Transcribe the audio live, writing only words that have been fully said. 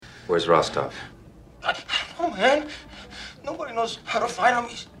Where's Rostov? I don't know, man. Nobody knows how to find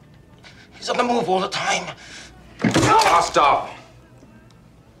him. He's on the move all the time. Rostov!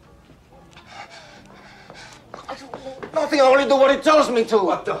 Nothing, I only do what he tells me to.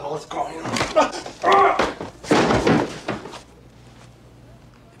 What the hell is going on?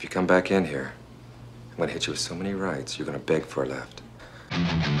 If you come back in here, I'm gonna hit you with so many rights, you're gonna beg for a left.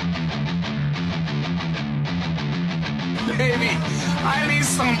 Baby, I need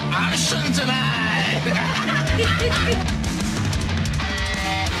some action tonight.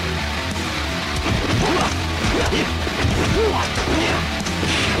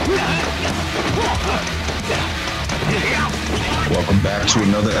 Welcome back to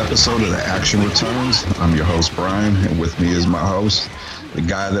another episode of The Action Returns. I'm your host, Brian, and with me is my host, the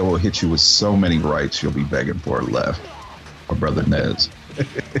guy that will hit you with so many rights you'll be begging for a left, my brother Nez.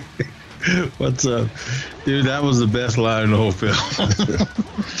 What's up? Dude, that was the best line in the whole film.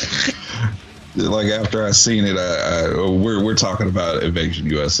 Like, after I seen it, we're talking about Invasion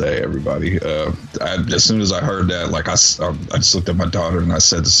U.S.A., everybody. As soon as I heard that, like, I just looked at my daughter and I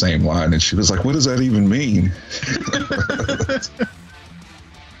said the same line, and she was like, what does that even mean?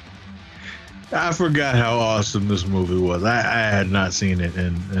 I forgot how awesome this movie was. I had not seen it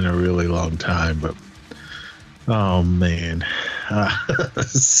in a really long time, but oh, man.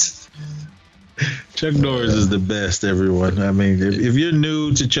 Chuck Norris is the best, everyone. I mean, if you're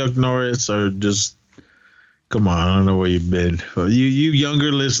new to Chuck Norris or just, come on, I don't know where you've been. But you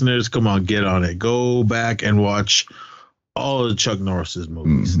younger listeners, come on, get on it. Go back and watch all of Chuck Norris's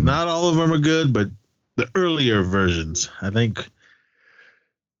movies. Mm-hmm. Not all of them are good, but the earlier versions. I think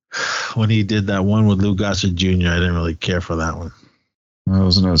when he did that one with Lou Gossett Jr., I didn't really care for that one.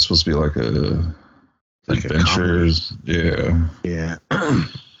 Wasn't it supposed to be like adventures? Yeah.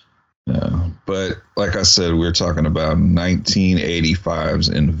 Yeah, but like I said, we're talking about 1985's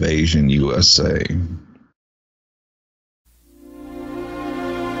Invasion U.S.A.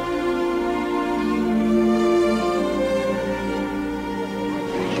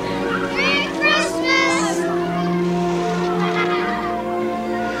 Merry Christmas!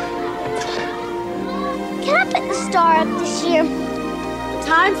 Can I put the star up this year?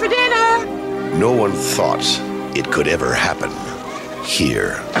 Time for dinner! No one thought it could ever happen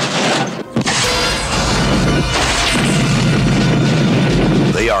here.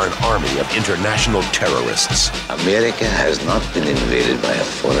 They are an army of international terrorists. America has not been invaded by a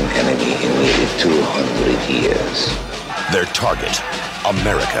foreign enemy in nearly 200 years. Their target,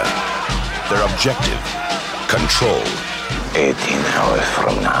 America. Their objective, control. 18 hours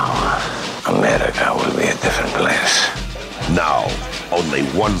from now, America will be a different place. Now, only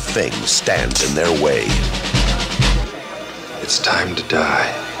one thing stands in their way. It's time to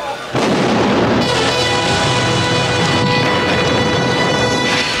die.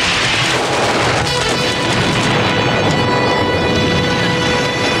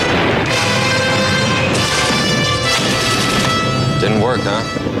 Didn't work, huh?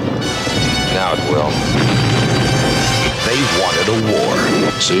 Now it will. They wanted a war.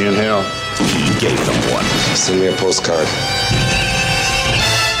 See you in hell. He gave them one. Send me a postcard.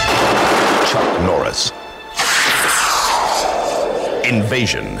 Chuck Norris.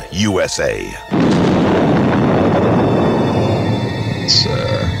 Invasion U.S.A.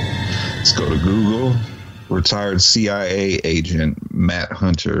 Let's go to Google. Retired CIA agent Matt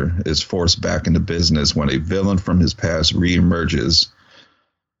Hunter is forced back into business when a villain from his past reemerges.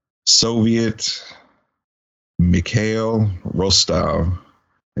 Soviet Mikhail Rostov,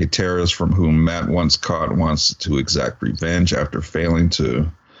 a terrorist from whom Matt once caught, wants to exact revenge after failing to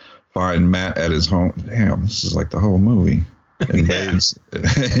find Matt at his home. Damn, this is like the whole movie. Invades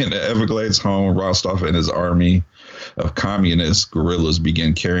in the Everglades home. Rostov and his army of communist guerrillas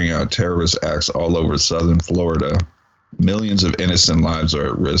begin carrying out terrorist acts all over southern Florida. Millions of innocent lives are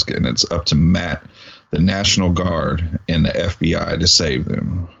at risk, and it's up to Matt, the National Guard, and the FBI to save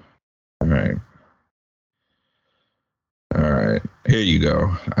them. All right. Here you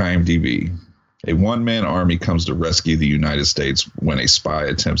go. IMDb. A one-man army comes to rescue the United States when a spy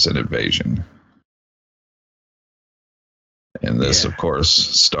attempts an invasion. And this, of course,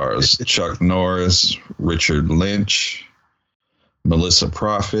 stars Chuck Norris, Richard Lynch, Melissa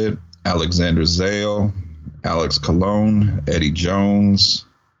Prophet, Alexander Zale, Alex Colon, Eddie Jones,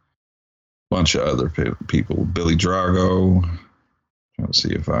 bunch of other people. Billy Drago. Trying to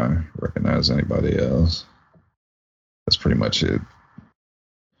see if I recognize anybody else. That's pretty much it.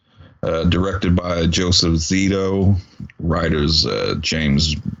 Directed by Joseph Zito. Writers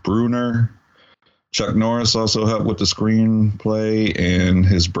James Bruner. Chuck Norris also helped with the screenplay, and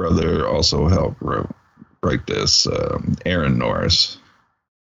his brother also helped write this, Aaron Norris.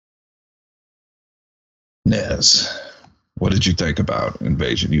 Nez, what did you think about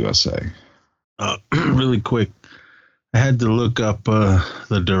Invasion USA? Really quick, I had to look up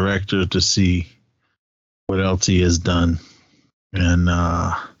the director to see what else he has done, and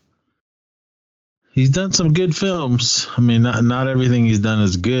he's done some good films. I mean, not everything he's done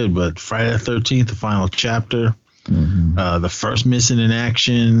is good, but Friday the 13th, the final chapter, the first Missing in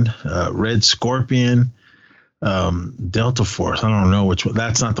Action, Red Scorpion, Delta Force. I don't know which one.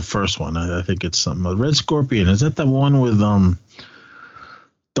 That's not the first one. I think it's something. Red Scorpion. Is that the one with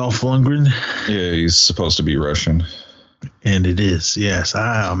Dolph Lundgren? Yeah, he's supposed to be Russian. And it is, yes.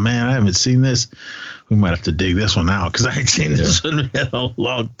 Oh, man, I haven't seen this. We might have to dig this one out because I ain't seen this one in a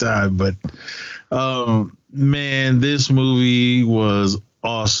long time. But, man, this movie was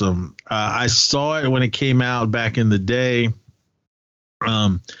awesome. I saw it when it came out back in the day.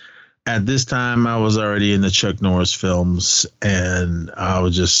 At this time, I was already in the Chuck Norris films, and I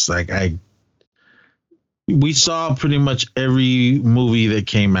was just like, we saw pretty much every movie that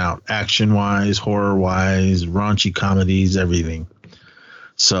came out, action-wise, horror-wise, raunchy comedies, everything.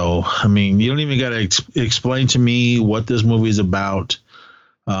 So, I mean, you don't even got to explain to me what this movie is about.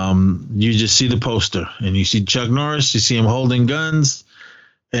 You just see the poster, and you see Chuck Norris, you see him holding guns,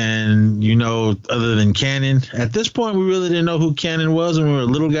 and, you know, other than Cannon. At this point, we really didn't know who Cannon was when we were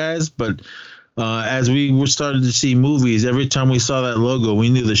little guys, but as we were starting to see movies, every time we saw that logo, we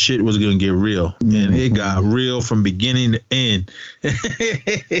knew the shit was going to get real, and it got real from beginning to end.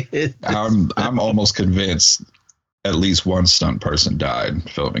 I'm almost convinced at least one stunt person died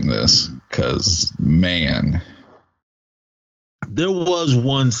filming this, because, man. There was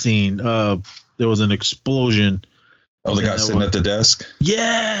one scene. There was an explosion. Oh, the guy sitting at the desk?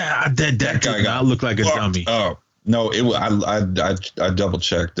 Yeah, that guy did not look like a dummy. Oh, no, I double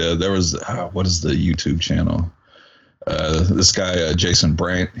checked. There was, what is the YouTube channel? This guy, Jason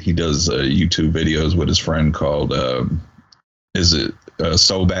Brandt, he does YouTube videos with his friend called, is it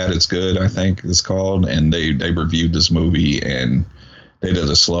So Bad It's Good, I think it's called. And they reviewed this movie, and they did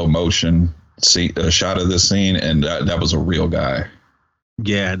a slow motion shot of this scene, and that was a real guy.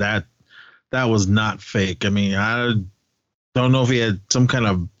 Yeah, that was not fake. I mean, I don't know if he had some kind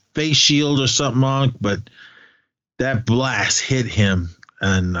of face shield or something on, but that blast hit him,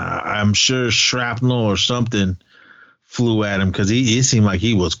 and I'm sure shrapnel or something flew at him because it seemed like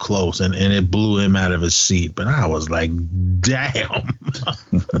he was close, and it blew him out of his seat. But I was like, damn.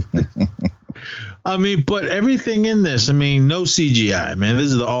 I mean, but everything in this, I mean, no CGI, man. This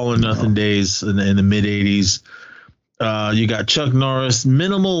is the all or nothing days in the mid 80s. You got Chuck Norris,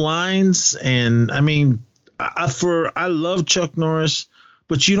 minimal lines. And I mean, I love Chuck Norris,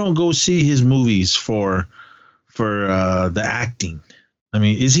 but you don't go see his movies for the acting. I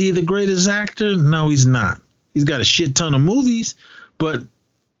mean, is he the greatest actor? No, he's not. He's got a shit ton of movies, but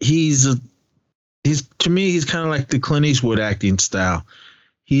he's to me, he's kind of like the Clint Eastwood acting style.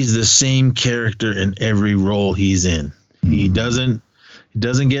 He's the same character in every role he's in. He doesn't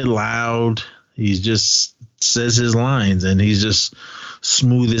get loud. He just says his lines, and he's just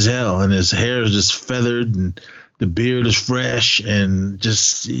smooth as hell, and his hair is just feathered, and the beard is fresh, and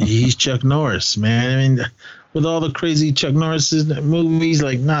just he's Chuck Norris, man. I mean, with all the crazy Chuck Norris movies,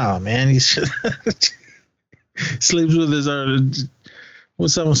 like, nah, man, he's sleeps with his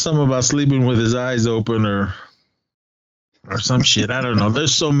what's something about sleeping with his eyes open or some shit. I don't know.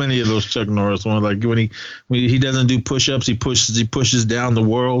 There's so many of those Chuck Norris ones. Like when he doesn't do push-ups, he pushes down the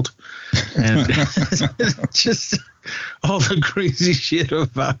world, and just all the crazy shit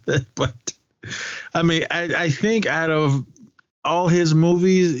about it. But I mean, I think out of all his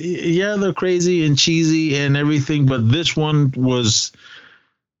movies, yeah, they're crazy and cheesy and everything, but this one was,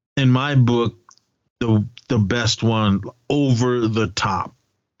 in my book, the best one, over the top.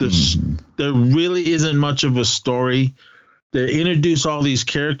 There really isn't much of a story. They introduce all these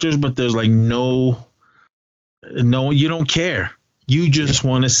characters, but there's like no, you don't care. You just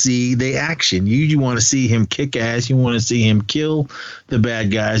want to see the action. You want to see him kick ass. You want to see him kill the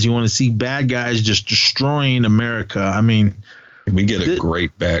bad guys. You want to see bad guys just destroying America. I mean, we get a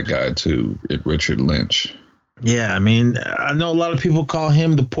great bad guy too, Richard Lynch. Yeah, I mean, I know a lot of people call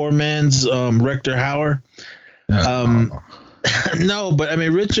him the poor man's Rector Hauer. No, but I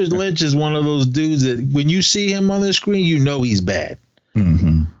mean, Richard Lynch is one of those dudes that when you see him on the screen, you know he's bad.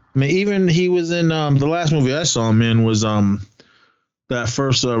 Mm-hmm. I mean, even he was in the last movie I saw him in was that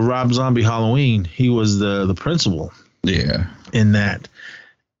first Rob Zombie Halloween. He was the principal. Yeah. In that,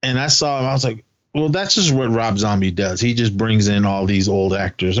 and I saw him. I was like, well, that's just what Rob Zombie does. He just brings in all these old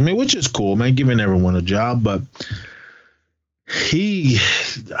actors. I mean, which is cool, man, giving everyone a job. But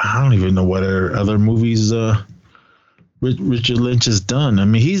I don't even know what other movies Richard Lynch is done. I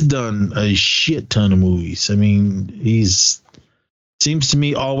mean, he's done a shit ton of movies. I mean, he's seems to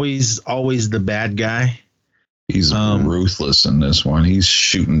me always the bad guy. He's ruthless in this one. He's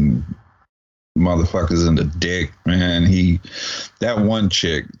shooting motherfuckers in the dick, man. That one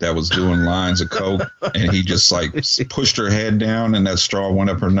chick that was doing lines of coke, and he just like pushed her head down, and that straw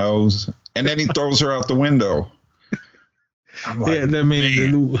went up her nose, and then he throws her out the window. Like, yeah, I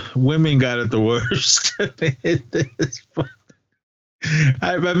mean, women got it the worst.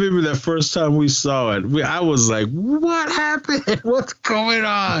 I remember the first time we saw it. I was like, "What happened? What's going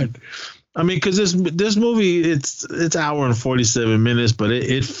on?" I mean, because this movie, it's hour and 47 minutes, but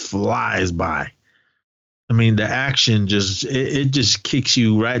it flies by. I mean, the action it just kicks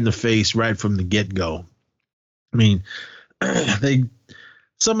you right in the face right from the get go. I mean, it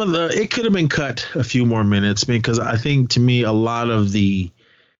could have been cut a few more minutes, because I think, to me, a lot of the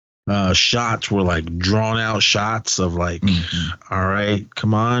shots were like drawn out shots of like, all right,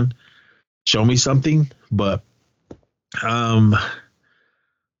 come on, show me something. But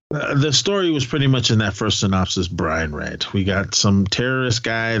the story was pretty much in that first synopsis Brian read. We got some terrorist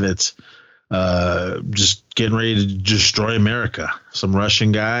guy that's just getting ready to destroy America. Some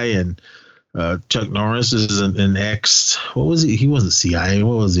Russian guy, and Chuck Norris is an ex. What was he? He wasn't CIA.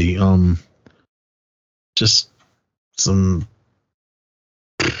 What was he? Just some.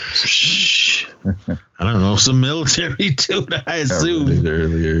 I don't know, some military dude, I assume. I read it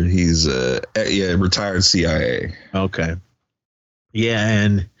earlier. He's retired CIA. Okay. Yeah,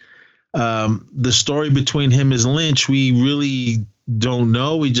 and the story between him and Lynch, we really don't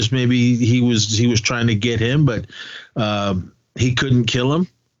know. We just, maybe he was trying to get him, but he couldn't kill him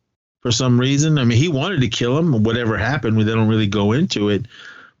for some reason. I mean, he wanted to kill him. Whatever happened, they don't really go into it,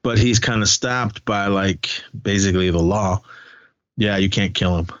 but he's kind of stopped by, like, basically the law. Yeah, you can't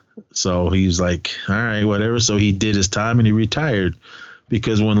kill him. So he's like, all right, whatever. So he did his time and he retired,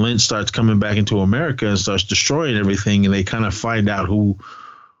 because when Lynch starts coming back into America and starts destroying everything, and they kind of find out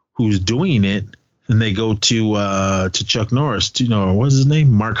who's doing it, and they go to Chuck Norris, what's his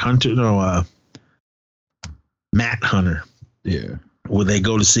name? Mark Hunter? No, Matt Hunter. Yeah. Well, they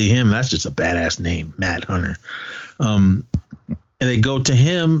go to see him. That's just a badass name, Matt Hunter. And they go to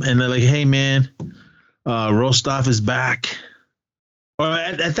him, and they're like, hey, man, Rostov is back. Or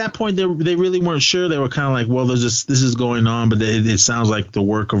at that point, they really weren't sure. They were kind of like, well, this is going on, but it sounds like the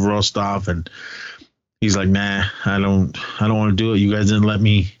work of Rostov. And he's like, nah, I don't want to do it. You guys didn't let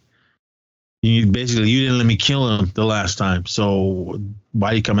me. You didn't let me kill him the last time. So why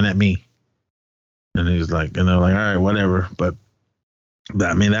are you coming at me? And he's like, and they're like, all right, whatever. But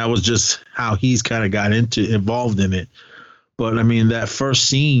I mean, that was just how he's kind of got involved in it. But I mean, that first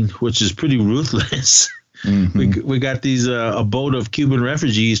scene, which is pretty ruthless. Mm-hmm. We got these a boat of Cuban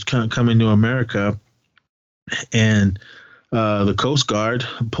refugees coming to America, and the Coast Guard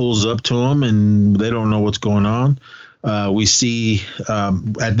pulls up to them, and they don't know what's going on. We see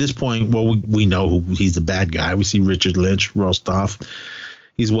at this point, well, we know he's the bad guy. We see Richard Lynch, Rostov.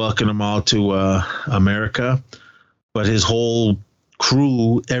 He's welcoming them all to America, but his whole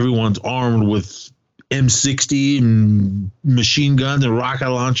crew, everyone's armed with M60 and machine guns and rocket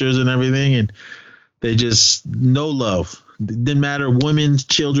launchers and everything, and they just, no love. Didn't matter, women,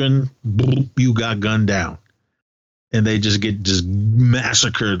 children, you got gunned down. And they just get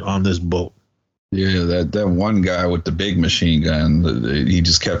massacred on this boat. Yeah, that one guy with the big machine gun, he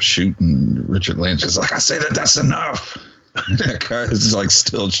just kept shooting. Richard Lynch is like, I say that's enough. That guy is like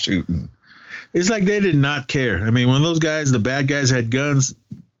still shooting. It's like they did not care. I mean, when those guys, the bad guys, had guns,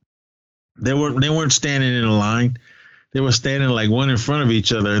 they weren't standing in a line. They were standing like one in front of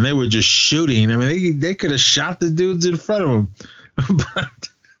each other, and they were just shooting. I mean, they could have shot the dudes in front of them. But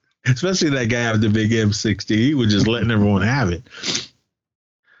especially that guy with the big M60. He was just letting everyone have it.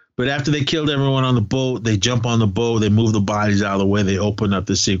 But after they killed everyone on the boat, they jump on the boat, they move the bodies out of the way, they open up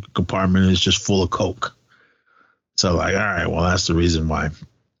the secret compartment, and it's just full of coke. So, like, all right, well, that's the reason why.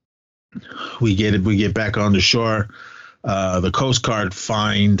 We get back on the shore. The Coast Guard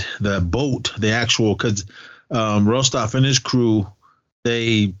find the boat, the actual, because Rostov and his crew,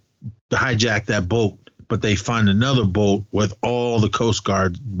 they hijacked that boat, but they find another boat with all the Coast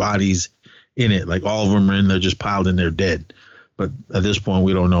Guard bodies in it. Like, all of them are in there just piled in there dead. But at this point,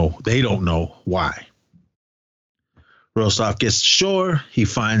 we don't know. They don't know why. Rostov gets to shore. He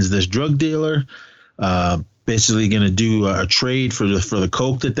finds this drug dealer, basically going to do a trade for the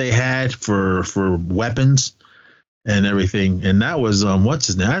coke that they had for weapons and everything. And that was what's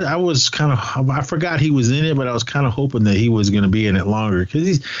his name? I was I forgot he was in it, but I was kind of hoping that he was going to be in it longer,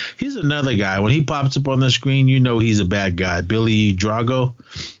 because he's another guy. When he pops up on the screen, you know he's a bad guy. Billy Drago.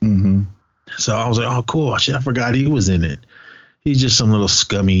 Mm-hmm. So I was like, oh, cool. Shit, I forgot he was in it. He's just some little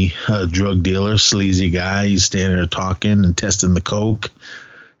scummy drug dealer, sleazy guy. He's standing there talking and testing the coke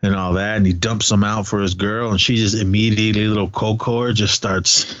and all that. And he dumps some out for his girl. And she just immediately, little coke whore, just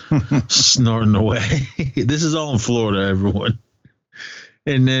starts snorting away. This is all in Florida, everyone.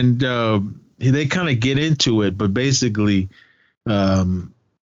 And then they kind of get into it. But basically, Rostov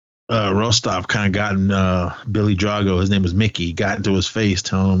kind of gotten Billy Drago, his name was Mickey, got into his face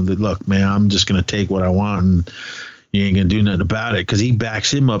telling him that, look, man, I'm just going to take what I want and you ain't going to do nothing about it, because he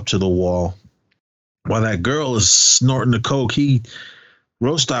backs him up to the wall. While that girl is snorting the coke,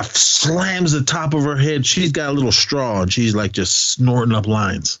 Rostov slams the top of her head. She's got a little straw and she's like just snorting up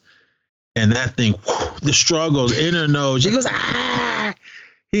lines. And that thing, the straw goes in her nose. She goes, ah!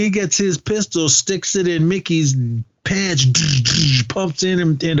 He gets his pistol, sticks it in Mickey's pants, pumps in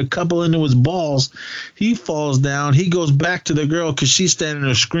him and a couple into his balls. He falls down. He goes back to the girl because she's standing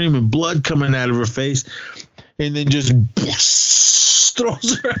there screaming, blood coming out of her face, and then just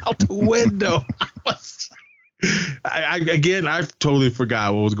throws her out the window. I totally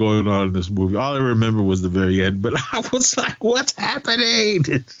forgot what was going on in this movie. All I remember was the very end, but I was like, what's happening?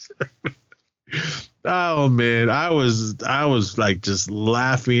 Oh man, I was like just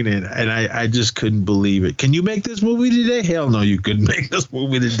laughing and I just couldn't believe it. Can you make this movie today? Hell no, you couldn't make this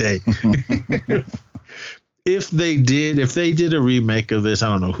movie today. If they did a remake of this, I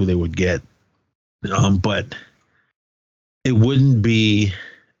don't know who they would get. But it wouldn't be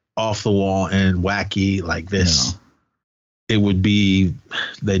off the wall and wacky like this. No. It would be,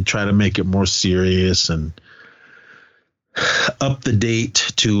 they'd try to make it more serious and up the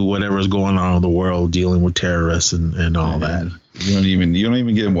date to whatever's going on in the world, dealing with terrorists and all that. You don't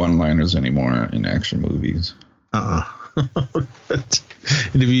even get one-liners anymore in action movies. And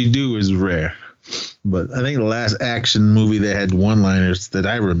if you do, it's rare. But I think the last action movie that had one-liners that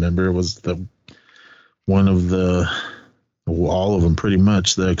I remember was all of them pretty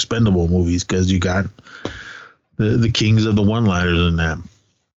much, the Expendable movies, because you got the kings of the one-liners in that.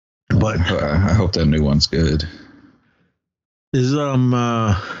 But I hope that new one's good. Is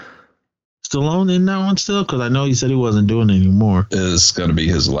Stallone in that one still? Because I know he said he wasn't doing it anymore. It's going to be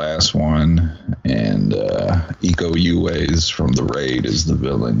his last one, and Iko Uwais from The Raid is the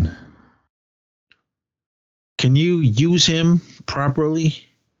villain. Can you use him properly?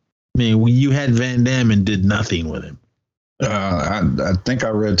 I mean, you had Van Damme and did nothing with him. I think I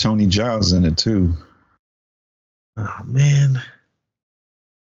read Tony Giles in it too. Oh man.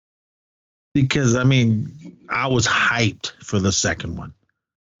 Because I mean, I was hyped for the second one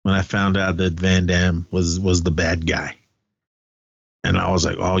when I found out that Van Damme was the bad guy. And I was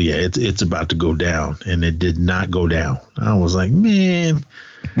like, oh yeah, it's about to go down. And it did not go down. I was like, man.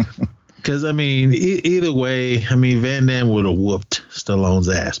 Because I mean, either way, I mean, Van Damme would have whooped Stallone's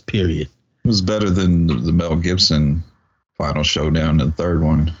ass, period. It was better than the Mel Gibson final showdown in the third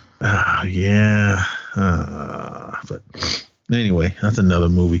one. Oh, yeah. But anyway, that's another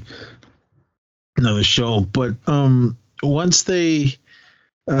movie. Another show. But once they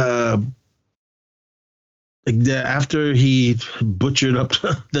after he butchered up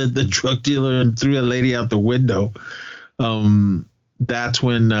the drug dealer and threw a lady out the window, that's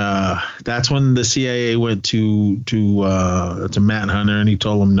when the CIA went to Matt Hunter and he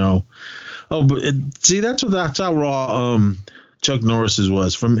told him no. Oh, but that's how raw Chuck Norris's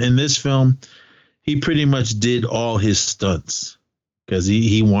was. In this film, he pretty much did all his stunts because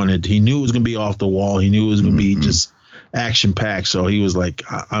he knew it was gonna be off the wall. He knew it was gonna be just action packed. So he was like,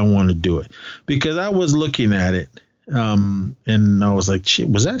 I want to do it, because I was looking at it, and I was like, shit,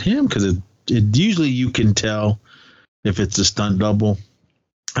 was that him? Because it usually you can tell if it's a stunt double.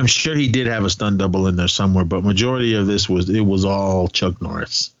 I'm sure he did have a stunt double in there somewhere, but majority of this was all Chuck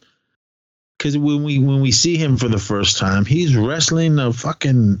Norris. Because when we see him for the first time, he's wrestling a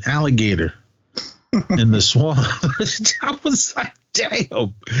fucking alligator in the swamp. I was like,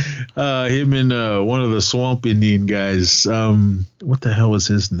 damn. Him and one of the swamp Indian guys. What the hell was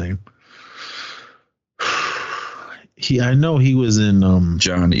his name? I know he was in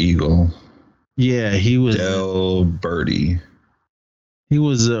John Eagle. Yeah, he was Del Birdie. He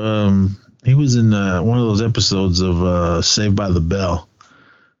was in one of those episodes of Saved by the Bell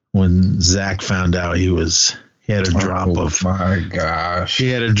when Zach found out he had a drop of. My gosh! He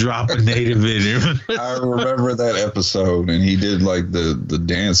had a drop of native in him. I remember that episode, and he did like the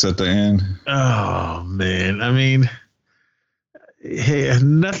dance at the end. Oh man! I mean, hey,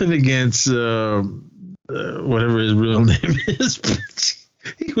 nothing against whatever his real name is. But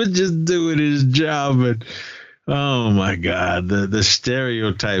he was just doing his job, and oh my God, the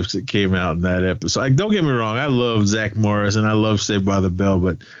stereotypes that came out in that episode. Like, don't get me wrong, I love Zach Morris and I love Saved by the Bell,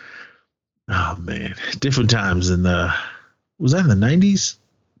 but Oh man, different times in the. Was that in the 90s?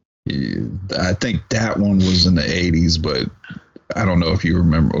 Yeah, I think that one was in the 80s, but I don't know if you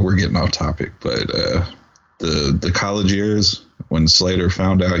remember. We're getting off topic, but the college years when Slater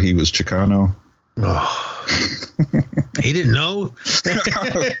found out he was Chicano. Oh, he didn't know.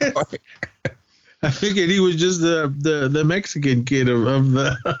 I figured he was just the Mexican kid of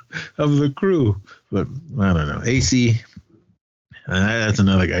the crew, but I don't know. AC, that's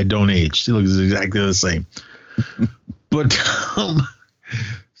another guy. Don't age. She looks exactly the same. But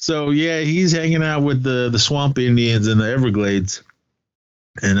so yeah, he's hanging out with the swamp Indians in the Everglades,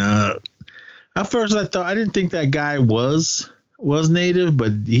 and at first I didn't think that guy was native,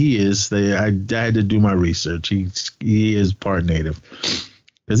 but he is. I had to do my research. He is part native.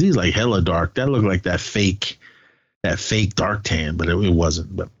 Because he's like hella dark. That looked like that fake dark tan, but it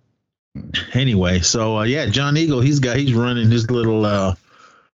wasn't. But anyway, so yeah, John Eagle, he's running his little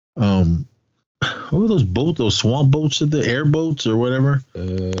what were those boats? Those swamp boats, the airboats or whatever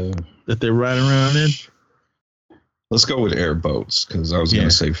that they ride around in. Let's go with airboats because I was going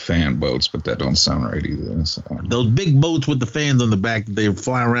to say fan boats, but that don't sound right either. So. Those big boats with the fans on the back that they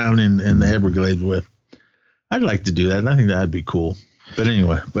fly around in the Everglades with. I'd like to do that. I think that'd be cool. But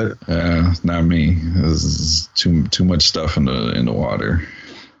anyway, not me. This is too much stuff in the water.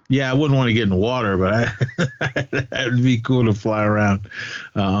 Yeah, I wouldn't want to get in the water, but that'd be cool to fly around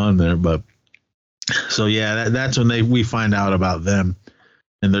on there. But so yeah, that's when we find out about them,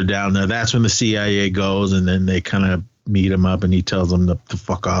 and they're down there. That's when the CIA goes, and then they kind of meet him up, and he tells them to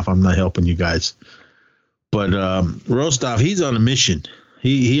fuck off. I'm not helping you guys. But Rostov, he's on a mission.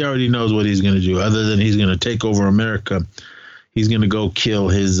 He already knows what he's going to do, other than he's going to take over America. He's going to go kill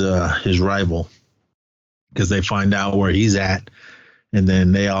his rival because they find out where he's at, and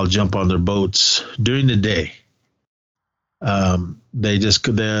then they all jump on their boats during the day.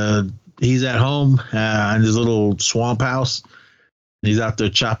 He's at home in his little swamp house. He's out there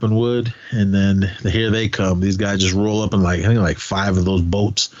chopping wood, and then here they come. These guys just roll up in I think 5 of those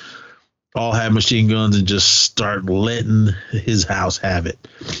boats, all have machine guns, and just start letting his house have it.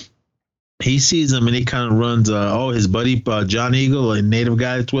 He sees them and he kind of runs. His buddy John Eagle, a native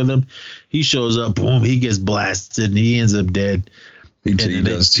guy that's with him, he shows up. Boom! He gets blasted and he ends up dead. He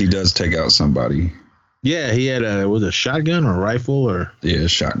does take out somebody. Yeah, he had a shotgun or a rifle or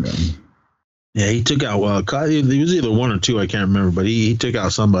shotgun. Yeah, he took out. It was either 1 or 2. I can't remember, but he took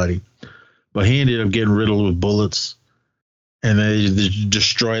out somebody. But he ended up getting riddled with bullets, and they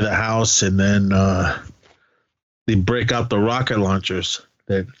destroy the house, and then they break out the rocket launchers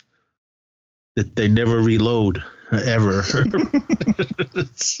that they never reload ever.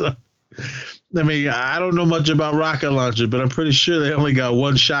 So, I mean, I don't know much about rocket launchers, but I'm pretty sure they only got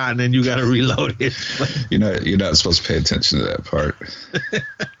 1 shot, and then you got to reload it. You're not supposed to pay attention to that part.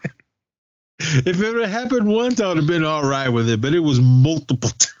 If it had happened once, I would have been all right with it, but it was multiple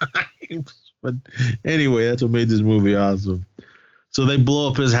times. But anyway, that's what made this movie awesome. So they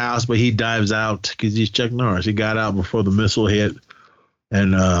blow up his house, but he dives out because he's Chuck Norris. He got out before the missile hit,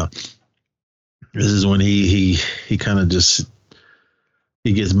 and this is when he kind of just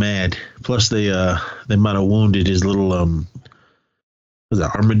he gets mad. Plus, they might have wounded his little was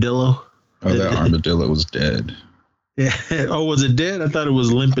that armadillo? Oh, that armadillo was dead. Yeah. Oh, was it dead? I thought it was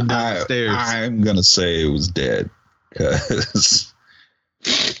limping down the stairs. I'm gonna say it was dead because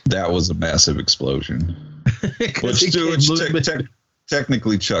that was a massive explosion. Which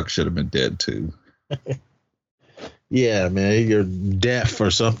technically Chuck should have been dead too. Yeah, man, you're deaf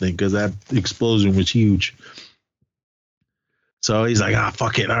or something because that explosion was huge. So he's like,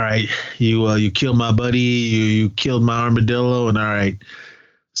 fuck it. All right, you killed my buddy. You killed my armadillo, and all right.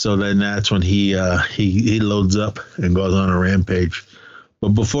 So then that's when he loads up and goes on a rampage. But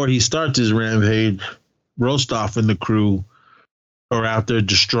before he starts his rampage, Rostov and the crew are out there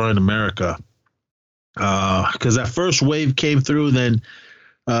destroying America. Because that first wave came through, then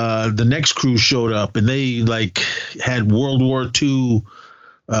the next crew showed up, and they had World War II.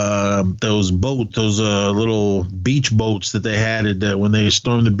 Those little beach boats that they had when they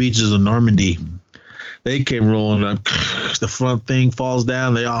stormed the beaches of Normandy. They came rolling up. The front thing falls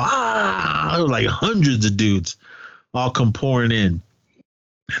down. They all there were like hundreds of dudes all come pouring in.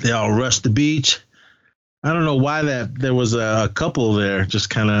 They all rush the beach. I don't know why there was a couple there just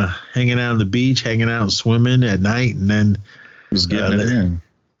kind of hanging out on the beach, hanging out and swimming at night, and then was getting it in.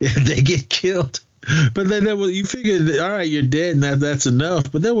 They get killed. But then you figured, all right, you're dead, and that's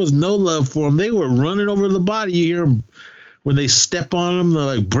enough. But there was no love for them. They were running over the body. You hear them when they step on them,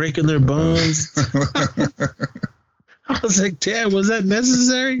 they're like breaking their bones. I was like, damn, was that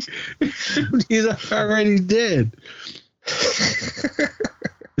necessary? He's already dead.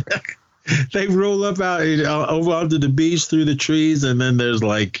 They roll up out over onto the beach through the trees, and then there's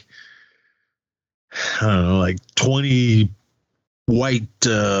like, I don't know, like 20 white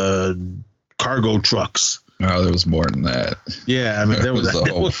cargo trucks. No, there was more than that. Yeah, I mean, there was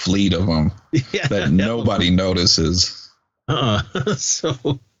a whole fleet of them that nobody notices.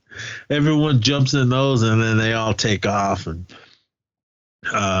 So everyone jumps in those, and then they all take off. And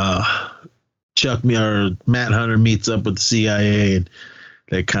Matt Hunter meets up with the CIA, and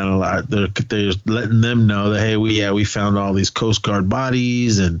they kind of like they're letting them know that, hey, we found all these Coast Guard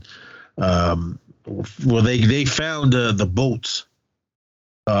bodies, and they found the boats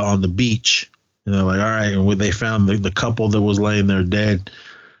on the beach. And they're like, all right, and when they found the couple that was laying there dead,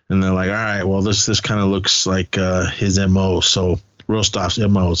 and they're like, all right, well, this kind of looks like his MO, so Rostov's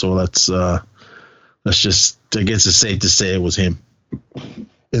MO, so let's just, I guess it's safe to say it was him.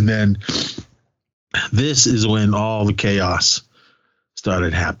 And then this is when all the chaos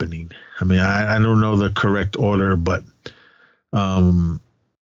started happening. I mean, I don't know the correct order, but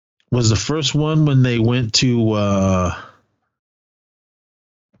was the first one when they went to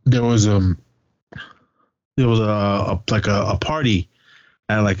there was a party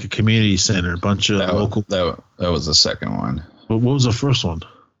at like a community center, a bunch of local. That was the second one. What was the first one?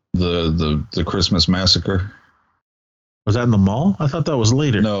 The Christmas massacre. Was that in the mall? I thought that was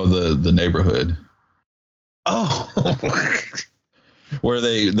later. No, the neighborhood. Oh. Where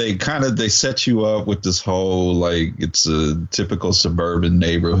they set you up with this whole, like, it's a typical suburban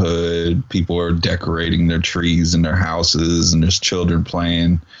neighborhood. People are decorating their trees in their houses, and there's children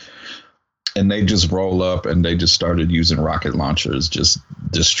playing. And they just roll up, and they just started using rocket launchers, just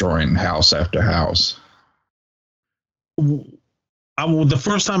destroying house after house. The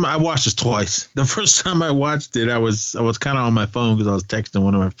first time I watched this twice. The first time I watched it, I was kind of on my phone because I was texting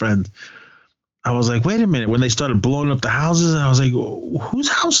one of my friends. I was like, wait a minute. When they started blowing up the houses, and I was like, whose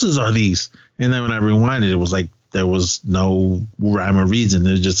houses are these? And then when I rewinded, it was like there was no rhyme or reason.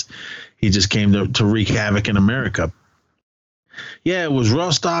 He just came to wreak havoc in America. Yeah, it was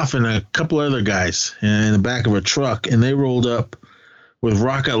Rostov and a couple other guys in the back of a truck, and they rolled up with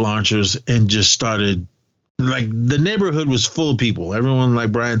rocket launchers and just started, like, the neighborhood was full of people. Everyone,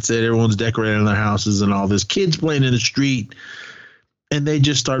 like Brian said, everyone's decorating their houses and all this. Kids playing in the street, and they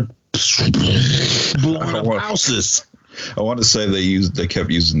just start blowing up houses. I want to say they kept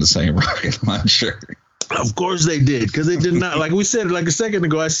using the same rocket launcher. Of course they did, because they did not, like we said like a second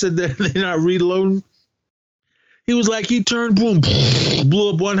ago, I said that they're not reloading. He was like, he turned, boom, blew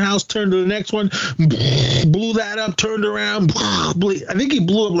up one house, turned to the next one, blew that up, turned around. I think he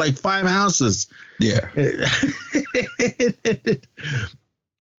blew up like 5 houses. Yeah.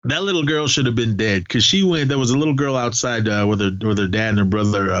 That little girl should have been dead, because she went. There was a little girl outside with her dad and her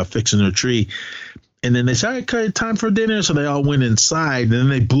brother fixing her tree, and then they said, "Okay, time for dinner." So they all went inside, and then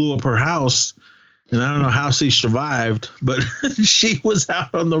they blew up her house. And I don't know how she survived, but she was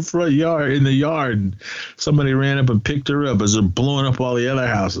out on the front yard, in the yard, and somebody ran up and picked her up as they're blowing up all the other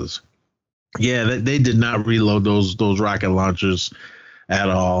houses. Yeah, they did not reload those rocket launchers at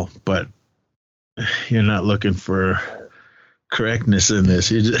all. But you're not looking for correctness in this.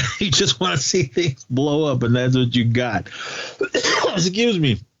 You just want to see things blow up, and that's what you got. Excuse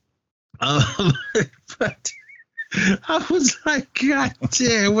me. But I was like, God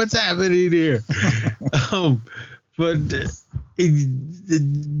damn, what's happening here? But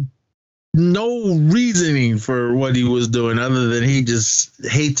no reasoning for what he was doing other than he just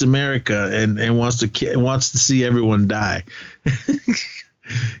hates America and wants to see everyone die.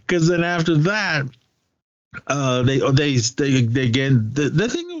 Because then after that, they again, the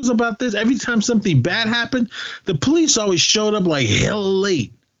thing was about this, every time something bad happened, the police always showed up like hell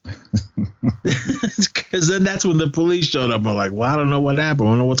late. Because then that's when the police showed up. I'm like, well, I don't know what happened.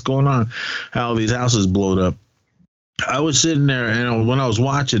 I don't know what's going on. How these houses blowed up. I was sitting there, and when I was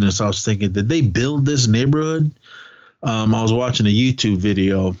watching this, I was thinking, did they build this neighborhood? I was watching a YouTube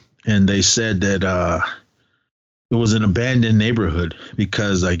video, and they said that it was an abandoned neighborhood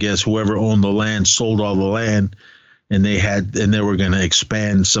because I guess whoever owned the land sold all the land, and they were going to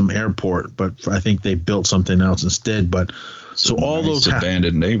expand some airport, but I think they built something else instead. But so all those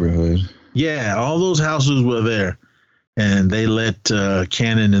abandoned neighborhood. Yeah, all those houses were there, and they let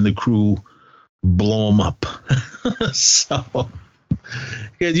Cannon and the crew blow them up. So,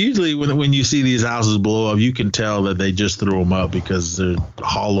 because usually when you see these houses blow up, you can tell that they just threw them up because they're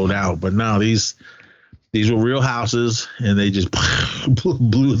hollowed out. But no, these were real houses, and they just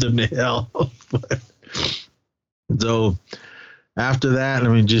blew them to hell. So after that, I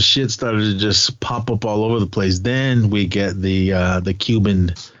mean, just shit started to just pop up all over the place. Then we get the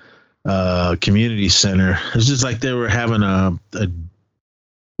Cuban community center. It's just like they were having a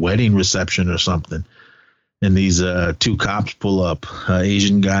wedding reception or something. And these two cops pull up,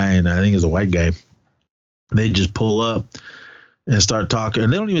 Asian guy and I think it's a white guy. They just pull up and start talking.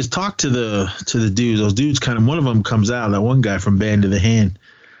 And they don't even talk to the dudes. Those dudes kind of, one of them comes out, that one guy from Band of the Hand.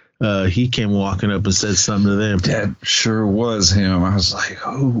 He came walking up and said something to them. That sure was him. I was like,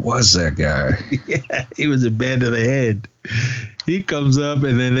 who was that guy? Yeah, he was a Band of the Hand. He comes up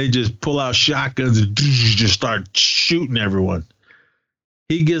and then they just pull out shotguns and just start shooting everyone.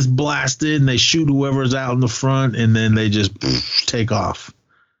 He gets blasted and they shoot whoever's out in the front and then they just take off.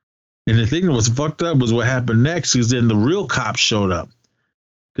 And the thing that was fucked up was what happened next, because then the real cops showed up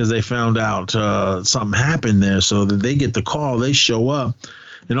because they found out something happened there. So that they get the call, they show up,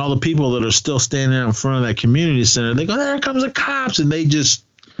 and all the people that are still standing out in front of that community center, they go, there comes the cops, and they just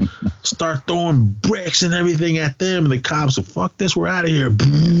start throwing bricks and everything at them. And the cops are, fuck this, we're out of here.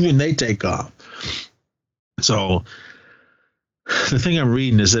 And they take off. So the thing I'm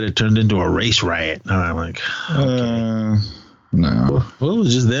reading is that it turned into a race riot. And I'm like, okay. No. Well, it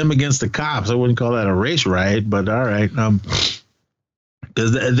was just them against the cops. I wouldn't call that a race riot, but all right.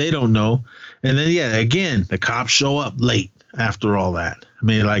 Because they don't know. And then, yeah, again, the cops show up late after all that. I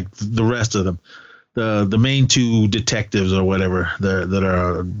mean, like the rest of them, the main two detectives or whatever that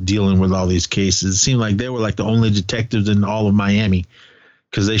are dealing with all these cases, it seemed like they were like the only detectives in all of Miami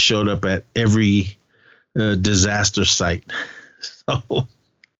because they showed up at every disaster site.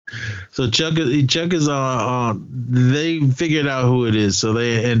 So Chuck is they figured out who it is, so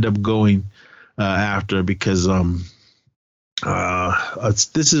they end up going after because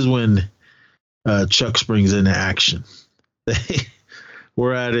this is when Chuck springs into action.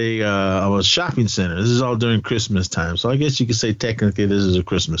 We're at a shopping center. This is all during Christmas time, so I guess you could say technically this is a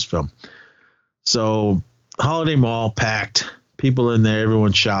Christmas film. So holiday mall packed, people in there,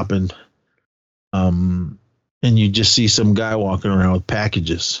 everyone shopping. And you just see some guy walking around with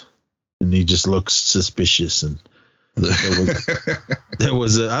packages, and he just looks suspicious. And there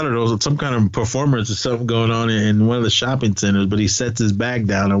was I don't know, some kind of performance or something going on in one of the shopping centers, but he sets his bag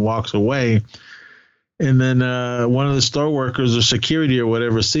down and walks away. And then one of the store workers or security or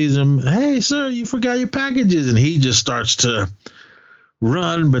whatever sees him. Hey, sir, you forgot your packages. And he just starts to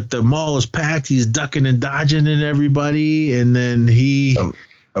run, but the mall is packed. He's ducking and dodging and everybody. And then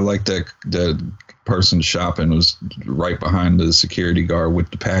I like that the person shopping was right behind the security guard with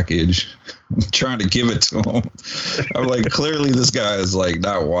the package, trying to give it to him. I'm like, clearly this guy is like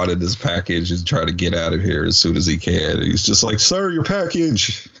not wanted this package and trying to get out of here as soon as he can. He's just like, sir, your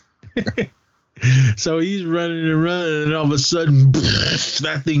package. So he's running and running, and all of a sudden,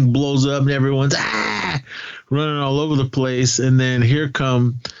 that thing blows up, and everyone's running all over the place. And then here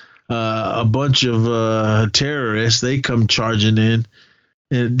come a bunch of terrorists. They come charging in.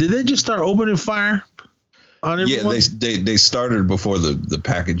 And did they just start opening fire on everyone? Yeah, they started before the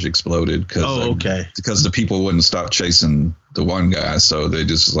package exploded. Because the people wouldn't stop chasing the one guy, so they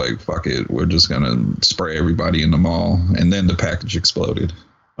just like, fuck it, we're just gonna spray everybody in the mall, and then the package exploded.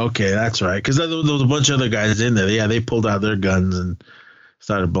 Okay, that's right. Because there was a bunch of other guys in there. Yeah, they pulled out their guns and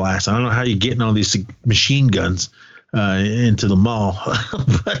started blasting. I don't know how you're getting all these machine guns into the mall,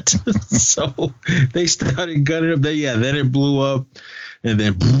 but so they started gunning up. Then it blew up. And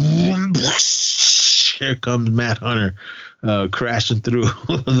then boom, here comes Matt Hunter crashing through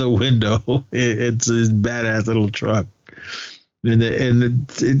the window. It's his badass little truck. And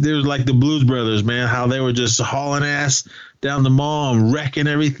there was like the Blues Brothers, man, how they were just hauling ass down the mall and wrecking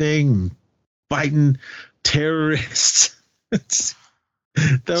everything, fighting terrorists. That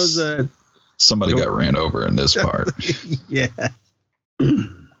was somebody got ran over in this part. Yeah. There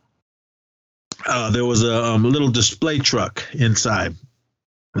was a little display truck inside.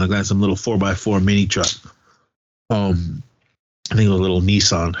 I got some little 4x4 mini truck. I think a little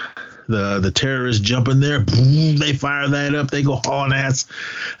Nissan. The terrorists jump in there. Boom, they fire that up. They go hauling ass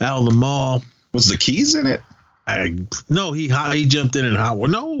out of the mall. Was the keys in it? No, he jumped in and hot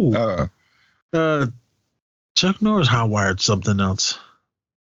wired. No. Chuck Norris hot wired something else.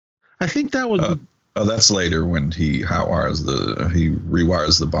 I think that was. That's later when he rewires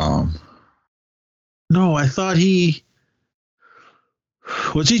the bomb. No, I thought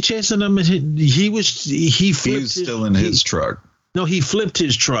was he chasing them? He was still in his truck. No, he flipped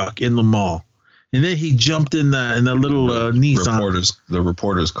his truck in the mall, and then he jumped in the little Nissan. The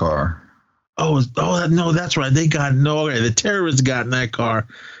reporter's car. Oh no, that's right. The terrorists got in that car,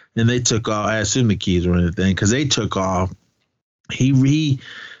 and they took off. I assume the keys were in the thing because they took off. He was.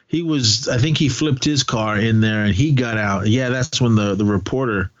 I think he flipped his car in there, and he got out. Yeah, that's when the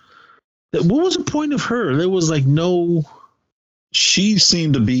reporter. What was the point of her? There was like no. She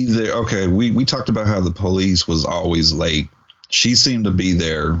seemed to be there. Okay, we talked about how the police was always late, she seemed to be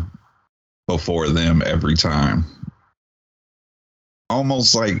there before them every time.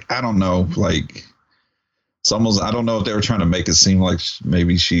 Almost like, I don't know, like it's almost, I don't know if they were trying to make it seem like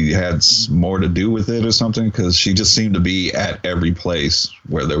maybe she had more to do with it or something, because she just seemed to be at every place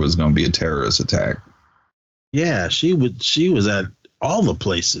where there was going to be a terrorist attack. Yeah, she was at all the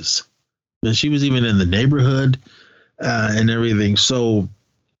places, and she was even in the neighborhood and everything. So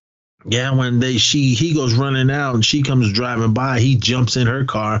yeah, when he goes running out and she comes driving by, he jumps in her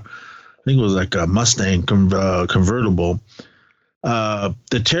car. I think it was like a Mustang convertible.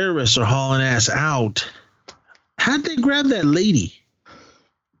 The terrorists are hauling ass out. How'd they grab that lady?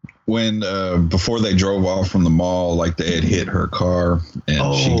 When before they drove off from the mall, like they had hit her car,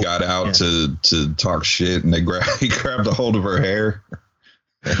 and she got out to talk shit, and he grabbed a hold of her hair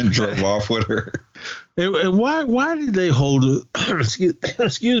and drove off with her. And why did they hold her?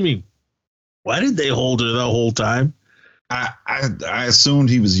 Excuse me. Why did they hold her the whole time? I assumed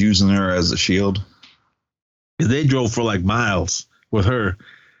he was using her as a shield. They drove for like miles with her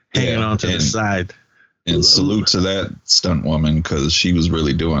hanging onto the side. And salute to that stunt woman, because she was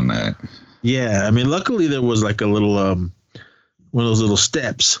really doing that. Yeah, I mean, luckily there was like a little one of those little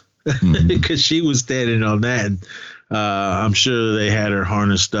steps, because she was standing on that. And, I'm sure they had her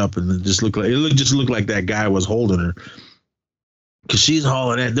harnessed up, and it just looked like that guy was holding her, because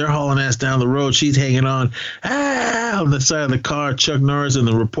they're hauling ass down the road. She's hanging on the side of the car. Chuck Norris and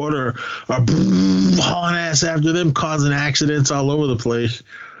the reporter are hauling ass after them, causing accidents all over the place.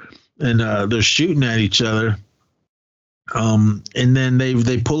 And they're shooting at each other. And then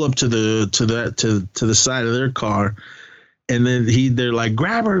they pull up to the side of their car, and then they're like,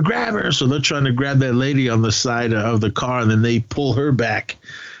 grab her. So they're trying to grab that lady on the side of the car, and then they pull her back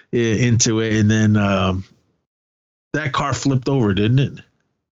into it, and then that car flipped over, didn't it?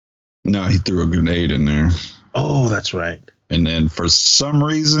 No, he threw a grenade in there. Oh, that's right. And then for some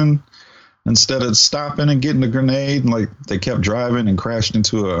reason, instead of stopping and getting the grenade, like they kept driving and crashed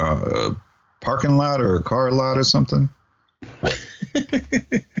into a parking lot or a car lot or something.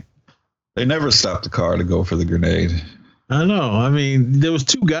 They never stopped the car to go for the grenade. I know. I mean, there was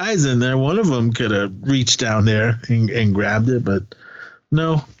two guys in there. One of them could have reached down there and grabbed it, but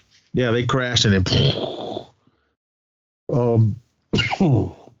no. Yeah, they crashed and it.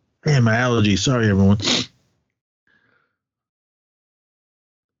 Man, my allergies. Sorry, everyone.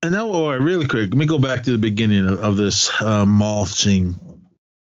 And now, really quick, let me go back to the beginning of this mall scene.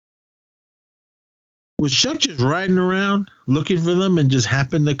 Was Chuck just riding around looking for them and just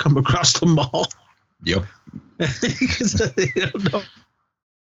happened to come across the mall? Yep.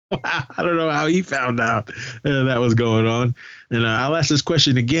 I don't know how he found out that was going on. And I'll ask this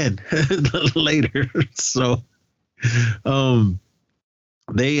question again later. So,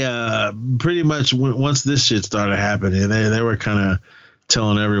 they pretty much, once this shit started happening, they were kind of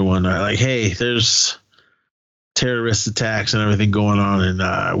telling everyone like, hey, there's terrorist attacks and everything going on, and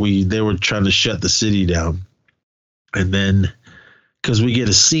they were trying to shut the city down. And then because we get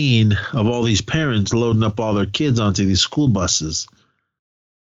a scene of all these parents loading up all their kids onto these school buses.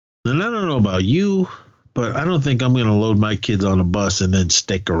 And I don't know about you, but I don't think I'm going to load my kids on a bus and then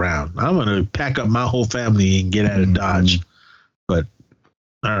stick around. I'm going to pack up my whole family and get out of Dodge. But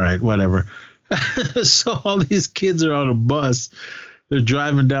all right, whatever. So all these kids are on a bus. They're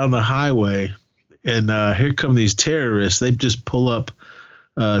driving down the highway, and here come these terrorists. They just pull up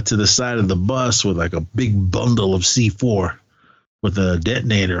to the side of the bus with like a big bundle of C4 with a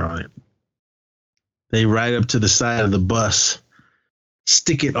detonator on it. They ride up to the side of the bus,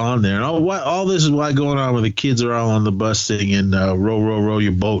 stick it on there. And all this is why going on when the kids are all on the bus singing row, row, row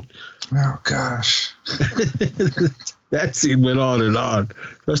your boat. Oh, gosh. That scene went on and on,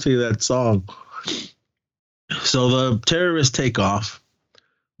 especially that song. So the terrorists take off.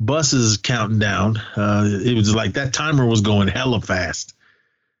 Bus is counting down. It was like that timer was going hella fast.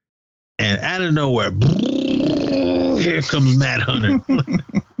 And out of nowhere, here comes Matt Hunter.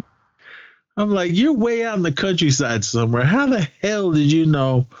 I'm like, you're way out in the countryside somewhere. How the hell did you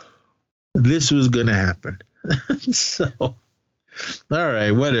know this was going to happen? So, all right,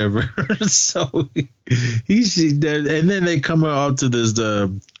 whatever. So he's there, and then they come out to this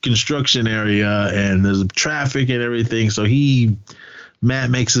construction area, and there's traffic and everything. So Matt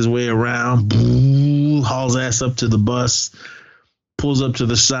makes his way around, hauls ass up to the bus, pulls up to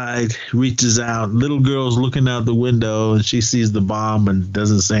the side, reaches out. Little girl's looking out the window, and she sees the bomb and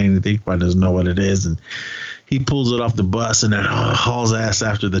doesn't say anything. Probably doesn't know what it is. And he pulls it off the bus and then hauls ass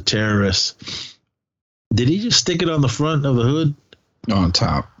after the terrorists. Did he just stick it on the front of the hood? On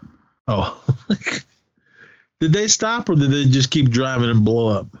top. Oh. Did they stop, or did they just keep driving and blow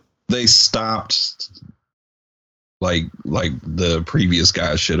up? They stopped like the previous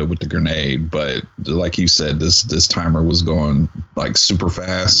guy should have with the grenade, but like you said, this timer was going like super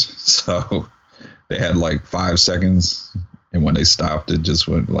fast, so they had like 5 seconds, and when they stopped, it just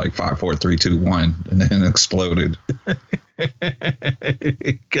went like 5, 4, 3, 2, 1, and then exploded.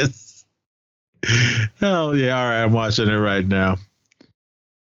 Oh yeah, all right, I'm watching it right now.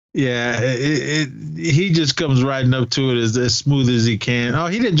 Yeah, he just comes riding up to it as smooth as he can. Oh,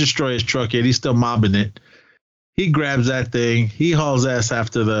 he didn't destroy his truck yet. He's still mobbing it. He grabs that thing. He hauls ass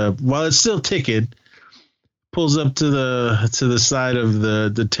after while it's still ticking. Pulls up to the side of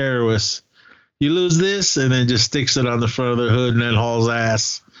the terrorists. You lose this, and then just sticks it on the front of the hood and then hauls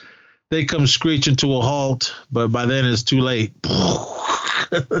ass. They come screeching to a halt, but by then it's too late.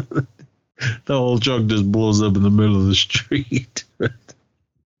 The whole truck just blows up in the middle of the street.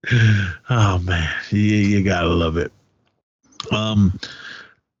 Oh man, you gotta love it.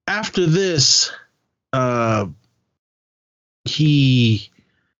 After this, he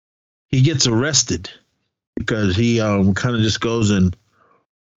gets arrested because he kind of just goes and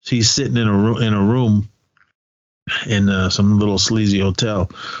he's sitting in a room in some little sleazy hotel.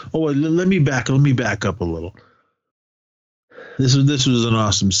 Oh wait, let me back up a little. This was an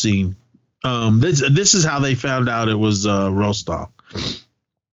awesome scene. This is how they found out it was Rostov.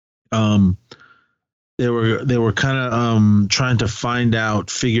 They were kind of trying to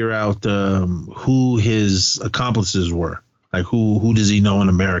figure out who his accomplices were, like who does he know in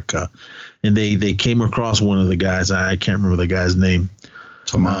America, and they came across one of the guys. I can't remember the guy's name.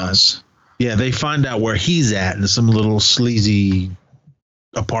 Tomas. Yeah, they find out where he's at in some little sleazy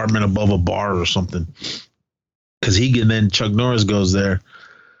apartment above a bar or something. Because then Chuck Norris goes there,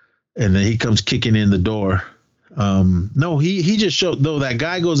 and then he comes kicking in the door. No, he just showed, though that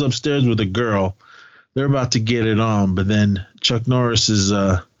guy goes upstairs with a girl. They're about to get it on, but then Chuck Norris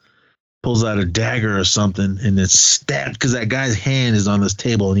pulls out a dagger or something, and it's stabbed because that guy's hand is on this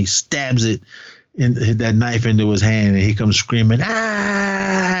table, and he stabs it that knife into his hand, and he comes screaming,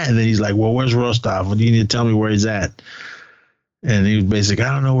 ah! And then he's like, well, where's Rostov? Well, you need to tell me where he's at. And he was basically,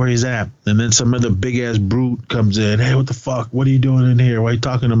 I don't know where he's at. And then some other big ass brute comes in. Hey, what the fuck? What are you doing in here? Why are you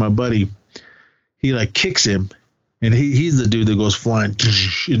talking to my buddy? He like kicks him, and he's the dude that goes flying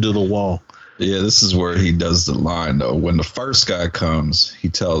into the wall. Yeah, this is where he does the line though. When the first guy comes, he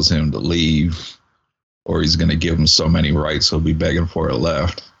tells him to leave, or he's going to give him so many rights he'll be begging for a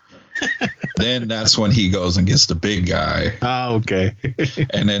left. Then that's when he goes and gets the big guy. Oh, okay.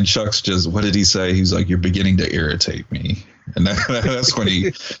 And then Chuck's just, what did he say? He's like, you're beginning to irritate me. And that's when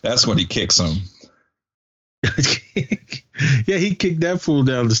he kicks him. Yeah, he kicked that fool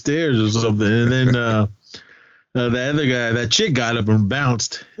down the stairs or something. And then the other guy, that chick got up and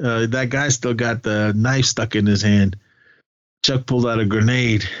bounced. That guy still got the knife stuck in his hand. Chuck pulled out a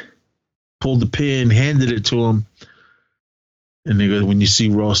grenade, pulled the pin, handed it to him. And he goes, when you see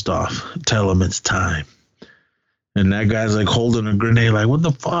Rostov, tell him it's time. And that guy's like holding a grenade, like, what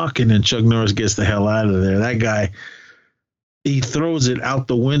the fuck? And then Chuck Norris gets the hell out of there. That guy, he throws it out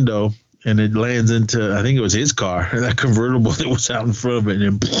the window, and it lands into, I think it was his car, that convertible that was out in front of it,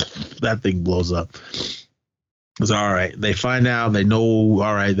 and then that thing blows up. It's all right. They find out, they know,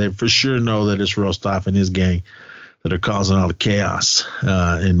 all right, they for sure know that it's Rostov and his gang that are causing all the chaos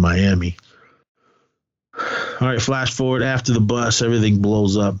in Miami. All right, flash forward after the bus, everything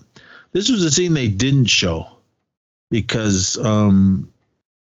blows up. This was a scene they didn't show because the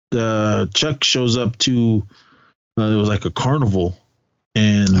Chuck shows up to it was like a carnival,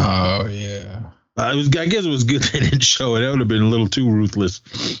 and oh yeah, I guess it was good they didn't show it. That would have been a little too ruthless.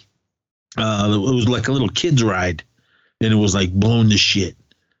 It was like a little kids ride, and it was like blown to shit.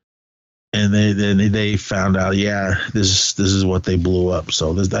 And they found out, yeah, this is what they blew up.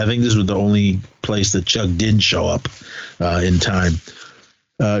 So I think this was the only place that Chuck didn't show up in time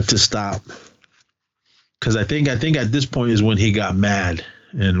to stop. Because I think at this point is when he got mad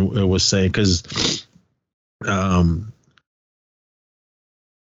and it was saying, because he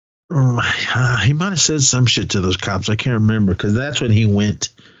might have said some shit to those cops. I can't remember, because that's when he went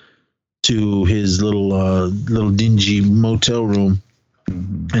to his little dingy motel room.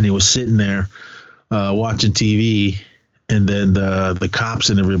 And he was sitting there watching TV, and then the cops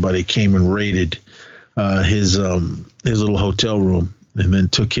and everybody came and raided his little hotel room, and then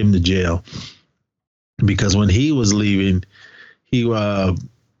took him to jail. Because when he was leaving,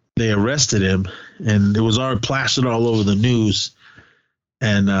 they arrested him, and it was all plastered all over the news.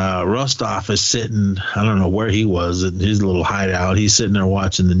 And Rostov is sitting, I don't know where he was in his little hideout. He's sitting there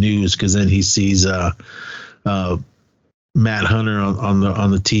watching the news, because then he sees Matt Hunter on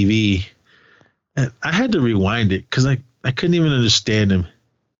the TV, and I had to rewind it because I couldn't even understand him.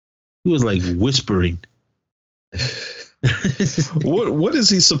 He was like whispering, What is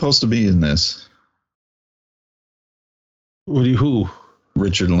he supposed to be in this? Who?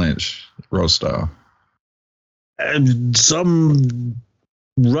 Richard Lynch, Rostow. Some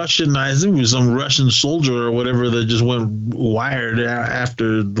Russian, I think it was some Russian soldier or whatever that just went wired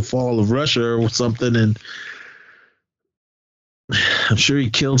after the fall of Russia or something, and I'm sure he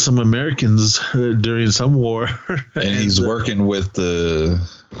killed some Americans during some war. And he's working with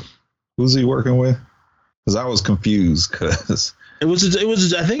who's he working with? Because I was confused. Because it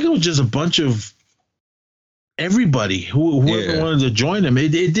was. I think it was just a bunch of everybody whoever wanted to join him.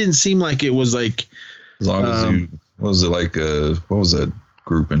 It didn't seem like it was like as long as you was it like what was that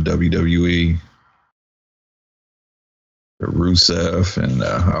group in WWE? Rusev and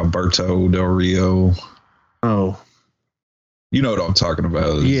Alberto Del Rio. Oh. You know what I'm talking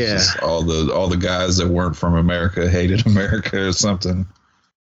about. Yeah. Just all the guys that weren't from America hated America or something.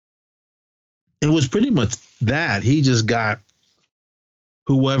 It was pretty much that. He just got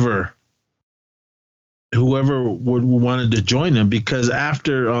whoever wanted to join him, because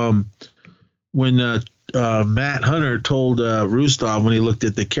after when Matt Hunter told Rustov, when he looked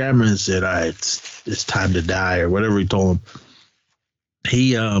at the camera and said, "All right, it's time to die," or whatever he told him,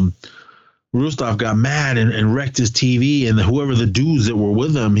 he Rustov got mad and wrecked his TV, and whoever the dudes that were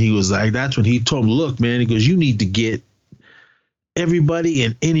with him, he was like, that's when he told him, "Look, man," he goes, "you need to get everybody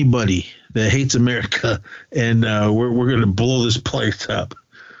and anybody that hates America, and we're going to blow this place up."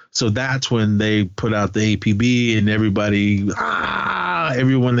 So that's when they put out the APB, and everyone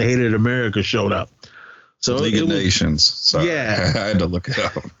that hated America showed up. So League of Nations. Sorry. Yeah. I had to look it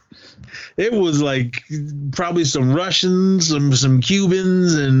up. It was like probably some Russians, some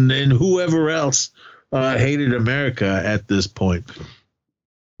Cubans, and whoever else hated America at this point.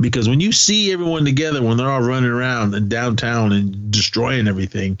 Because when you see everyone together, when they're all running around in downtown and destroying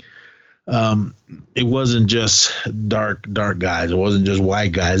everything, it wasn't just dark guys. It wasn't just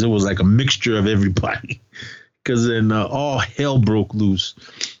white guys. It was like a mixture of everybody. Because then all hell broke loose.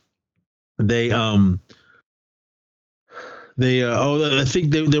 I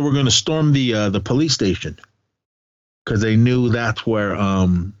think they were going to storm the police station because they knew that's where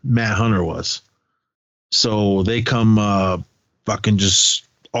Matt Hunter was. So they come fucking just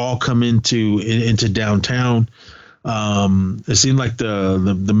all come into downtown. It seemed like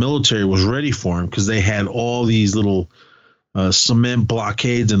the military was ready for him because they had all these little cement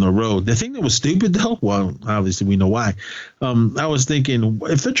blockades in the road. The thing that was stupid, though, well, obviously we know why. I was thinking,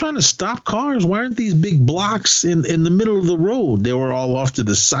 if they're trying to stop cars, why aren't these big blocks in the middle of the road? They were all off to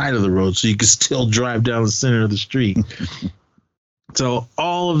the side of the road, so you could still drive down the center of the street. So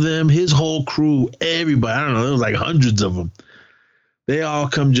all of them, his whole crew, everybody, I don't know, there was like hundreds of them. They all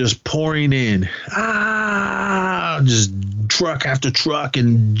come just pouring in. Just truck after truck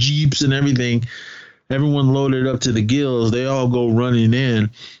and Jeeps and everything. Everyone loaded up to the gills. They all go running in.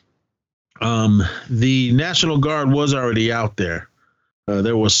 The National Guard was already out there.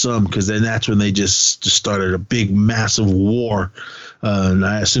 There was some, because then that's when they just started a big, massive war. And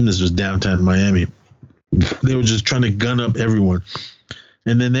I assume this was downtown Miami. They were just trying to gun up everyone.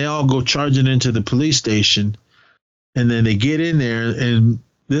 And then they all go charging into the police station. And then they get in there. And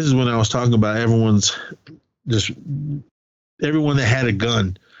this is when I was talking about everyone that had a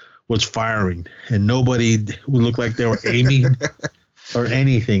gun was firing, and nobody would look like they were aiming or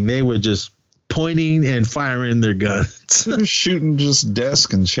anything. They were just pointing and firing their guns. They're shooting just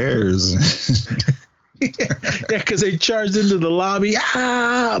desks and chairs. Yeah, because they charged into the lobby,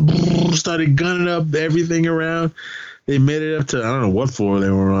 started gunning up everything around. They made it up to, I don't know what floor they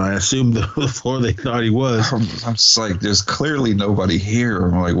were on. I assume the floor they thought he was. I'm just like, there's clearly nobody here.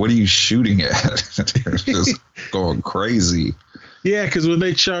 I'm like, what are you shooting at? They're just going crazy. Yeah, because when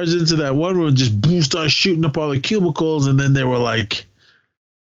they charged into that one room, just boom, started shooting up all the cubicles, and then they were like,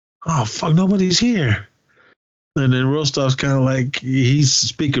 "Oh fuck, nobody's here." And then Rostov's kind of like, he's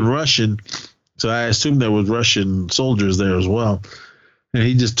speaking Russian, so I assume there was Russian soldiers there as well. And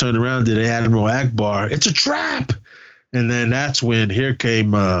he just turned around to the Admiral Akbar. "It's a trap!" And then that's when here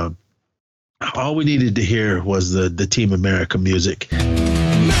came. All we needed to hear was the Team America music.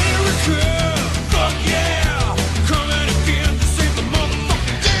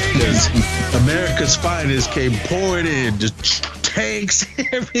 America's finest came pouring in, just tanks,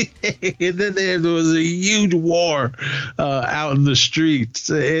 everything, and then there was a huge war out in the streets,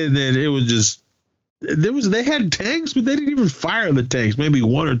 and then it was just they had tanks, but they didn't even fire the tanks. Maybe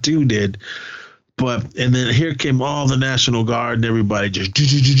one or two did, and then here came all the National Guard and everybody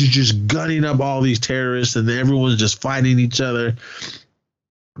just gunning up all these terrorists, and everyone's just fighting each other.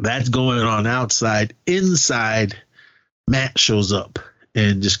 That's going on outside. Inside, Matt shows up.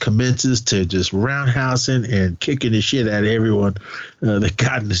 and just commences to just roundhousing and kicking the shit out of everyone that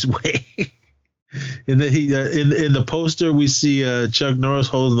got in his way. And then he in the poster we see Chuck Norris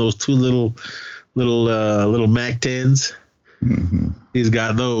holding those two little Mac 10s. Mm-hmm. He's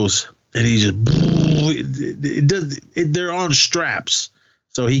got those, and he just they're on straps,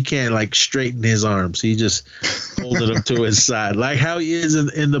 so he can't like straighten his arms. He just holding them to his side, like how he is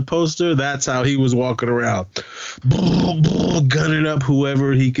in the poster. That's how he was walking around, gunning up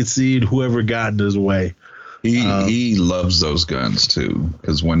whoever he could see and whoever got in his way. He loves those guns too,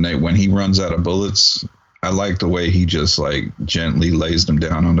 because when he runs out of bullets, I like the way he just like gently lays them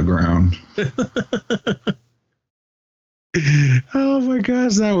down on the ground. Oh my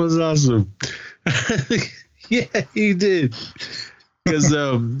gosh, that was awesome. Yeah, he did. Because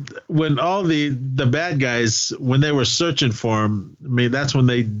when all the bad guys, when they were searching for him, I mean, that's when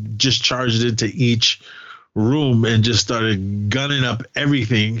they just charged into each room and just started gunning up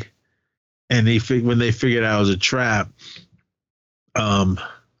everything. And when they figured out it was a trap, it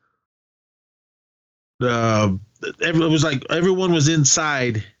was like everyone was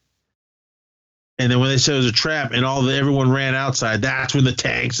inside. And then when they said it was a trap and everyone ran outside, that's when the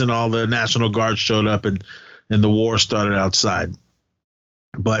tanks and all the National Guard showed up and the war started outside.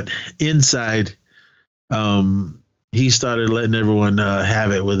 But inside, he started letting everyone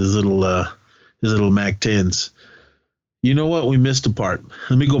have it with his little Mac 10s. You know what? We missed a part.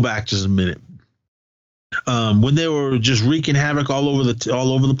 Let me go back just a minute. When they were just wreaking havoc all over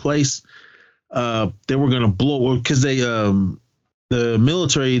the place, they were going to blow, because the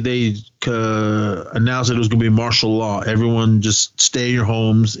military, they announced that it was going to be martial law. Everyone just stay in your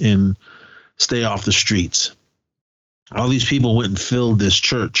homes and stay off the streets. All these people went and filled this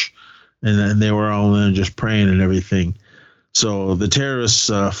church, and they were all in just praying and everything. So the terrorists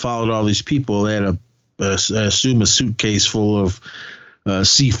followed all these people. They had I assume a suitcase full of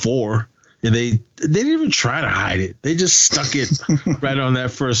C4, and they didn't even try to hide it. They just stuck it right on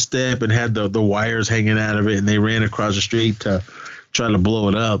that first step and had the wires hanging out of it, and they ran across the street to try to blow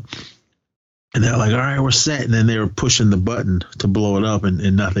it up. And they're like, all right, we're set. And then they were pushing the button to blow it up,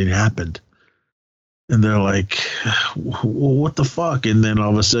 and nothing happened. And they're like, what the fuck? And then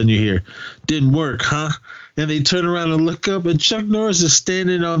all of a sudden you hear, didn't work, huh? And they turn around and look up, and Chuck Norris is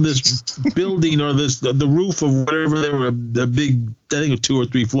standing on this building or the roof of whatever they were, a big, I think of 2 or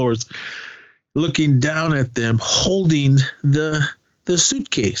 3 floors, looking down at them, holding the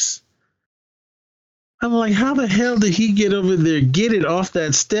suitcase. I'm like, how the hell did he get over there, get it off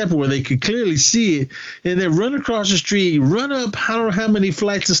that step where they could clearly see it, and then run across the street, run up I don't know how many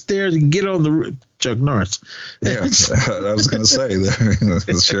flights of stairs and get on the roof? Chuck Norris. Yeah, I was going to say,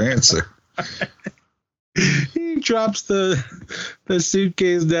 that's your answer. He drops the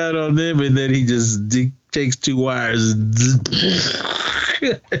suitcase down on them, and then he just takes 2 wires and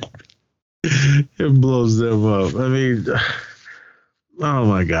it blows them up. I mean, oh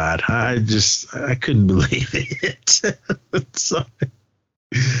my God. I couldn't believe it. So,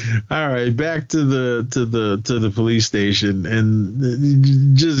 all right, back to the police station,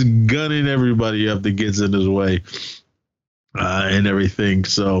 and just gunning everybody up that gets in his way, and everything.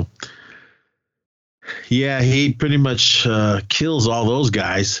 So yeah, he pretty much kills all those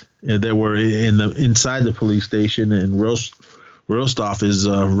guys that were inside the police station, and Rostov is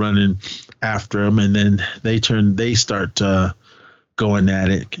running after him, and then they start going at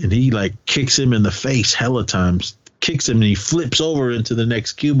it, and he like kicks him in the face hella times, kicks him, and he flips over into the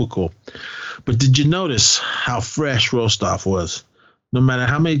next cubicle. But did you notice how fresh Rostov was? No matter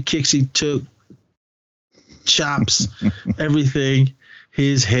how many kicks he took, chops, everything,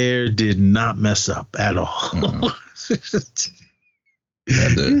 his hair did not mess up at all. Had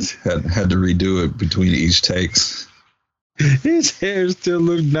to redo it between each takes. His hair still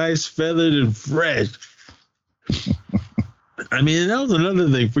looked nice, feathered, and fresh. I mean, that was another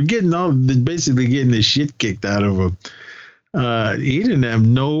thing. Basically getting the shit kicked out of him. He didn't have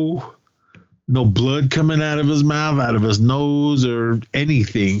no blood coming out of his mouth, out of his nose, or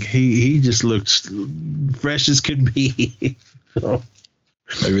anything. He just looked fresh as could be. So.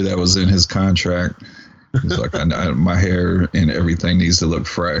 Maybe that was in his contract. He's like, my hair and everything needs to look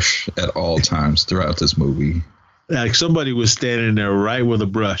fresh at all times throughout this movie. Like somebody was standing there right with a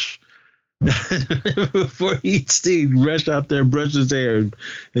brush. Before each scene, rush out there, brush his hair,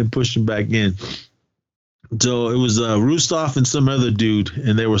 and push him back in. So it was Rustov and some other dude,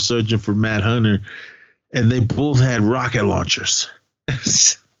 and they were searching for Matt Hunter, and they both had rocket launchers.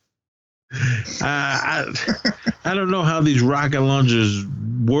 I don't know how these rocket launchers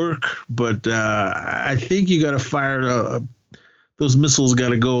work, but I think you got to fire those missiles. Got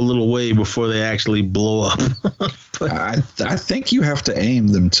to go a little way before they actually blow up. I think you have to aim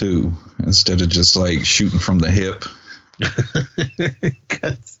them too, instead of just like shooting from the hip.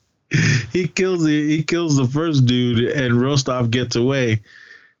 He kills the first dude, and Rostov gets away,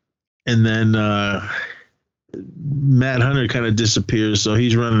 and then Matt Hunter kind of disappears, so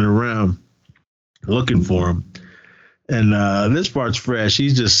he's running around looking for him. And this part's fresh.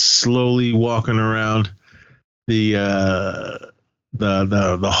 He's just slowly walking around the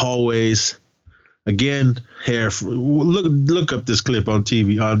hallways. Again, hair. Look up this clip on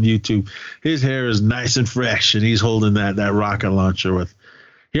TV, on YouTube. His hair is nice and fresh, and he's holding that rocket launcher with.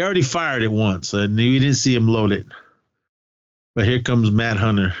 He already fired it once, and we didn't see him load it. But here comes Matt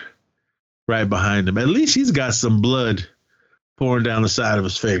Hunter right behind him. At least he's got some blood pouring down the side of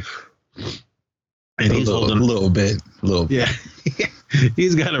his face. And he's holding a little bit. Yeah.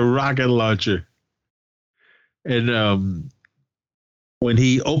 He's got a rocket launcher. And when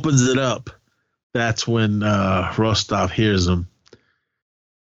he opens it up, that's when Rostov hears him.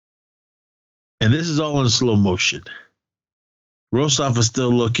 And this is all in slow motion. Rostov is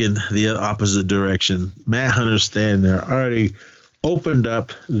still looking the opposite direction. Matt Hunter's standing there, already opened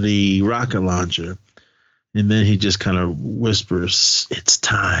up the rocket launcher. And then he just kind of whispers, "It's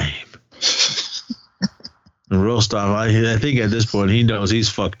time." And Rostov, I think at this point, he knows he's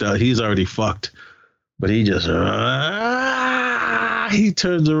fucked up. He's already fucked. But he just, he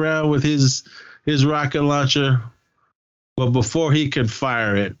turns around with his rocket launcher. But before he can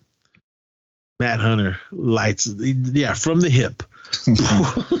fire it, Matt Hunter lights, from the hip.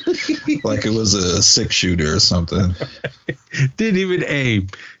 Like it was a 6-shooter or something. Didn't even aim.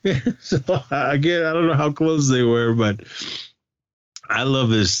 So again, I don't know how close they were, but I love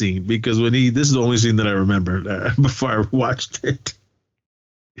this scene because this is the only scene that I remember before I watched it.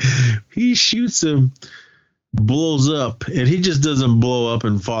 He shoots him, blows up, and he just doesn't blow up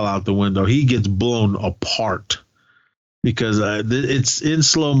and fall out the window. He gets blown apart because it's in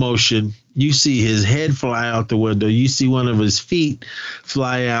slow motion. You see his head fly out the window. You see one of his feet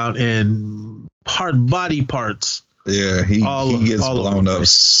fly out, and body parts. Yeah, he gets blown up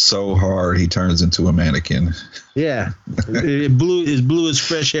so hard he turns into a mannequin. Yeah, it blew his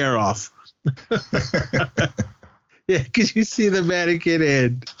fresh hair off. Yeah, because you see the mannequin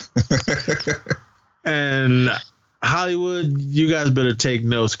head. And Hollywood, you guys better take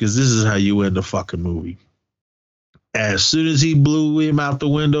notes because this is how you end a fucking movie. As soon as he blew him out the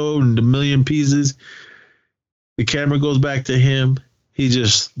window in a million pieces, the camera goes back to him.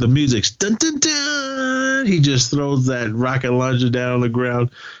 The music's dun dun dun. He just throws that rocket launcher down on the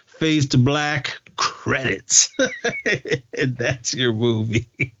ground, fades to black, credits. And that's your movie.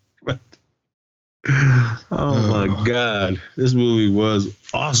 Oh my God. This movie was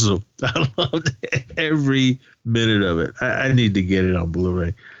awesome. I loved every minute of it. I need to get it on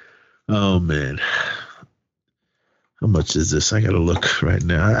Blu-ray. Oh man. How much is this? I gotta look right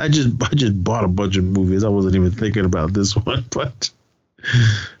now. I just bought a bunch of movies. I wasn't even thinking about this one, but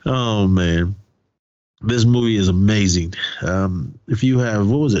oh man. This movie is amazing. If you have,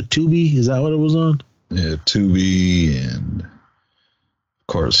 what was it, Tubi? Is that what it was on? Yeah, Tubi, and of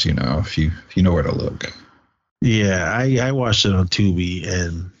course, if you know where to look. Yeah, I watched it on Tubi.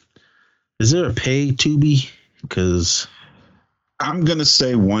 And is there a pay Tubi? Because I'm gonna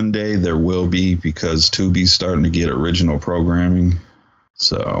say one day there will be, because Tubi's starting to get original programming.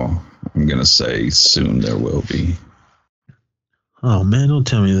 So I'm gonna say soon there will be. Oh man, don't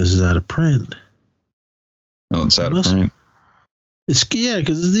tell me this is out of print. Oh, it's out of print.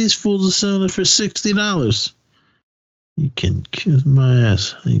 Because these fools are selling it for $60. You can kiss my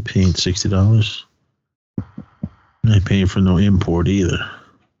ass. I ain't paying $60. I ain't paying for no import either.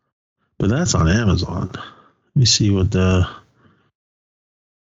 But that's on Amazon. Let me see what the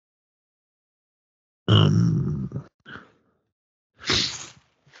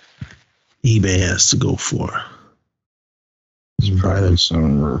eBay has to go for. It's probably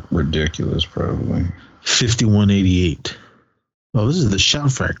some ridiculous, probably. $51.88. Oh, this is the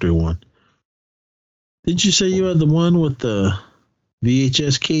Shout Factory one. Did you say you had the one with the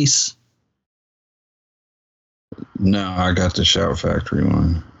VHS case? No, I got the Shout Factory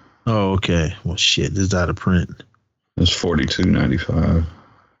one. Oh, okay. Well, shit, this is out of print. It's $42.95.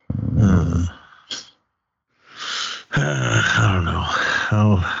 I don't know.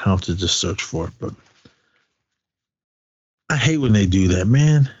 I'll have to just search for it, but I hate when they do that,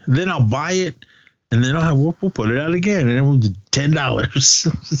 man. Then I'll buy it, and then we'll put it out again, and then we'll do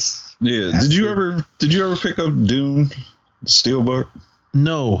 $10. Yeah. Did you ever pick up Dune Steelbook?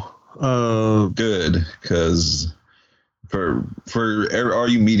 No. Good, because for all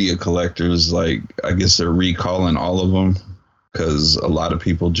you media collectors, like, I guess they're recalling all of them because a lot of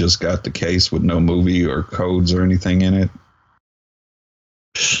people just got the case with no movie or codes or anything in it.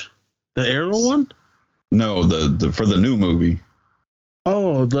 The Arrow one? No, the for the new movie.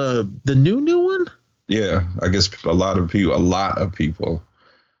 Oh, the new one? Yeah, I guess a lot of people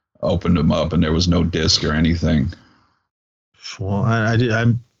opened them up and there was no disc or anything. Well,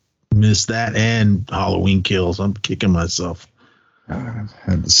 I missed that and Halloween Kills. I'm kicking myself. I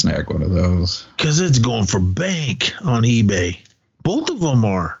had to snag one of those. Because it's going for bank on eBay. Both of them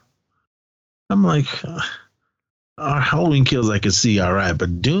are. I'm like, Halloween Kills I could see all right,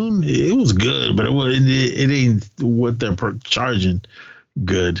 but Dune, it was good, but it ain't what they're charging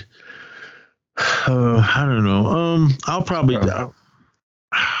good. I don't know. I'll probably...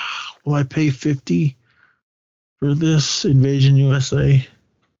 will I pay $50 for this Invasion USA?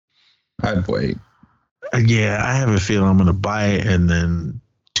 I'd wait. Yeah, I have a feeling I'm going to buy it, and then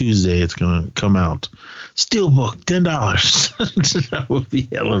Tuesday it's going to come out. Steelbook, $10. That would be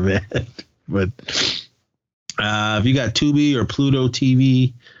hella bad. But if you got Tubi or Pluto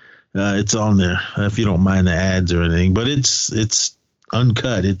TV, it's on there. If you don't mind the ads or anything, but it's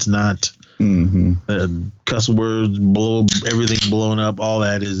uncut. It's not cuss words, everything blown up. All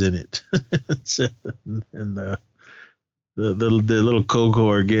that is in it. And the little Coco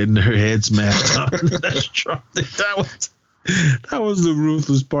are getting her head smashed on. That was the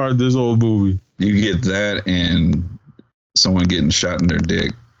ruthless part of this whole movie. You get that and someone getting shot in their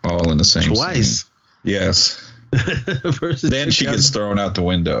dick all in the same twice. Scene. Yes. Then she gets thrown out the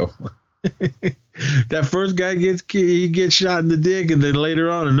window. That first guy gets shot in the dick, and then later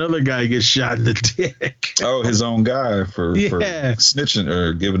on another guy gets shot in the dick. Oh, his own guy for snitching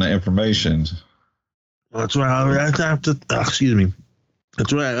or giving the information. That's right. Excuse me.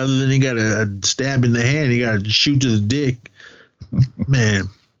 That's right. Other than he got a stab in the hand, he got to shoot to the dick. Man.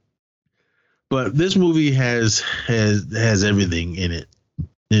 But this movie has everything in it.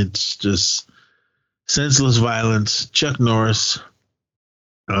 It's just senseless violence. Chuck Norris.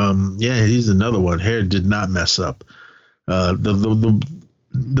 He's another one. Hair did not mess up.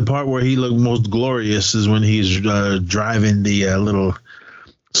 The part where he looked most glorious is when he's driving the little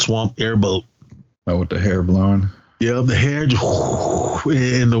swamp airboat. Oh, with the hair blowing. Yeah, the hair and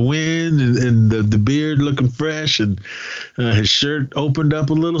the wind and the beard looking fresh, and his shirt opened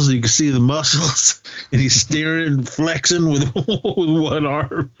up a little so you can see the muscles, and he's steering and flexing with one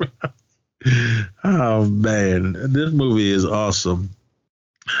arm. Oh man, this movie is awesome.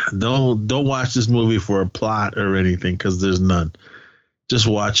 Don't watch this movie for a plot or anything, because there's none. Just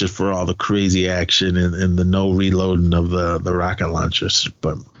watch it for all the crazy action and the no reloading of the rocket launchers.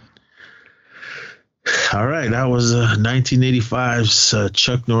 But all right, that was 1985's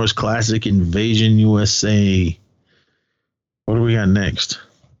Chuck Norris classic Invasion USA. What do we got next?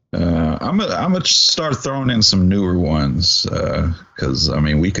 I'm gonna start throwing in some newer ones because I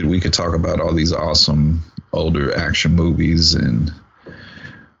mean we could talk about all these awesome older action movies and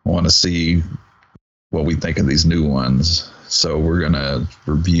want to see what we think of these new ones. So we're gonna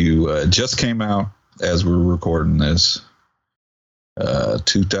review. Just came out as we're recording this.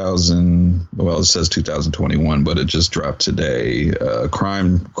 2000. Well, it says 2021, but it just dropped today.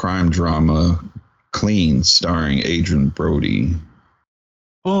 Crime drama, Clean, starring Adrian Brody.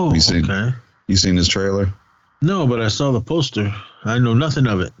 Oh, okay. You seen this trailer? No, but I saw the poster. I know nothing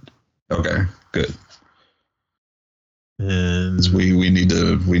of it. Okay, good. And we need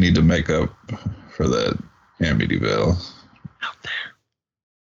to make up for that Amityville. Out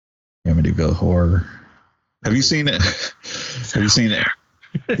there. Amityville horror. Have you seen it? Have you seen it?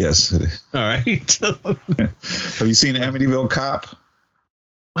 Yes. All right. Have you seen Amityville Cop?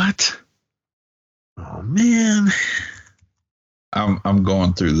 What? Oh man. I'm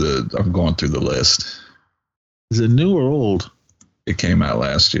going through the list. Is it new or old? It came out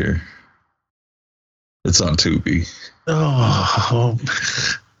last year. It's on Tubi. Oh.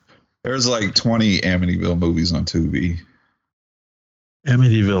 There's like 20 Amityville movies on Tubi.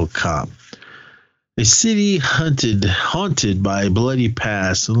 Amityville Cop. A city haunted by a bloody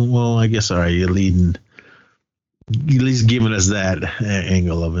past. Well, I guess, all right, you're leading, at least giving us that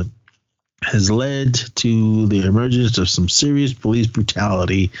angle of it, has led to the emergence of some serious police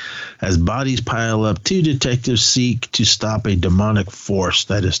brutality as bodies pile up. Two detectives seek to stop a demonic force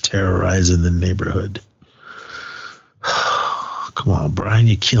that is terrorizing the neighborhood. Come on, Brian,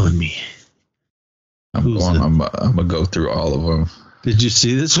 you're killing me. I'm gonna go through all of them. Did you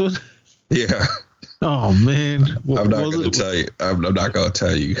see this one? Yeah. Oh man! I'm not going to tell you. I'm not going to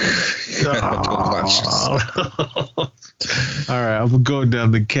tell you. All right, I'm going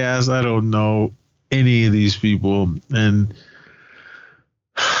down the cast. I don't know any of these people, and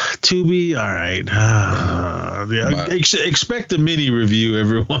Tubi, all right. Expect a mini review,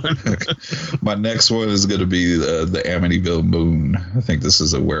 everyone. My next one is going to be the Amityville Moon. I think this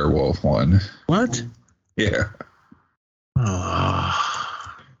is a werewolf one. What? Yeah.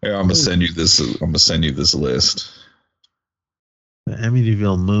 Yeah, I'm gonna send you this. I'm gonna send you this list. The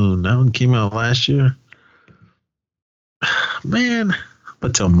Amityville Moon. That one came out last year. Man,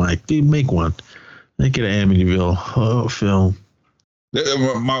 but tell Mike, dude, make one. Make it an Amityville film.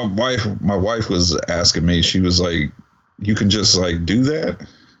 My wife was asking me. She was like, "You can just like do that."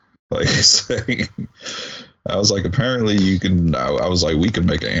 Like, saying, I was like, "Apparently you can." I was like, "We can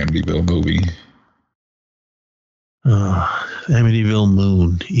make an Amityville movie." Amityville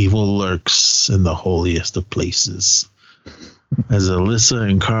Moon. Evil lurks in the holiest of places. As Alyssa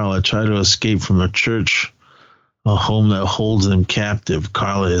and Carla try to escape from a church, a home that holds them captive,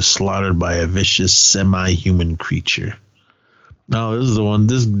 Carla is slaughtered by a vicious semi-human creature. No, this is the one.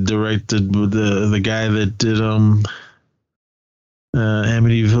 This directed the guy that did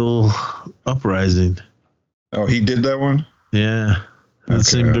Amityville Uprising. Oh, he did that one? Yeah, the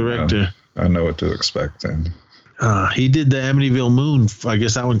same director. I know what to expect then. He did the Amityville Moon. I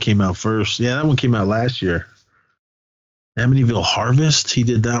guess that one came out first. Yeah, that one came out last year. Amityville Harvest. He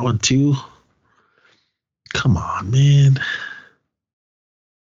did that one too. Come on, man.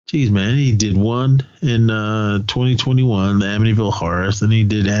 Jeez, man. He did one in 2021, the Amityville Harvest, and he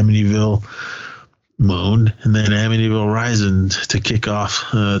did Amityville Moon, and then Amityville Rising to kick off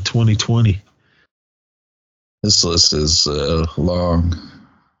 2020. This list is long.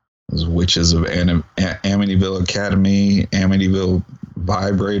 There's Witches of Amityville Academy, Amityville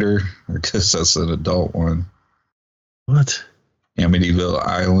Vibrator. I guess that's an adult one. What? Amityville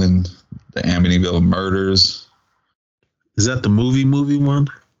Island, the Amityville Murders. Is that the movie one?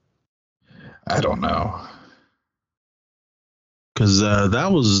 I don't know. Because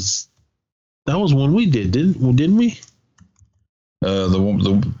that was one we did, didn't we?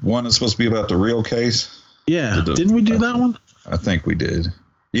 The one that's supposed to be about the real case. Yeah, didn't we do that one? I think we did.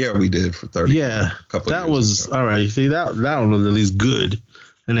 Yeah, we did for 30. Yeah, that was ago. All right. See, that one was at least good,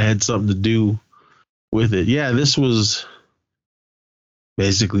 and it had something to do with it. Yeah, this was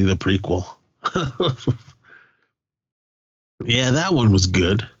basically the prequel. Yeah, that one was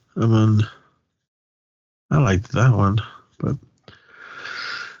good. I mean, I liked that one, but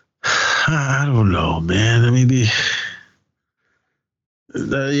I don't know, man. I mean,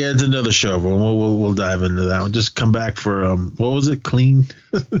 yeah, it's another show, but we'll dive into that one. Just come back for what was it? Clean.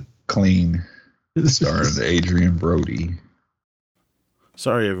 Clean. Starring Adrian Brody.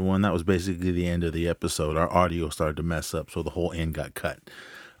 Sorry, everyone. That was basically the end of the episode. Our audio started to mess up, so the whole end got cut.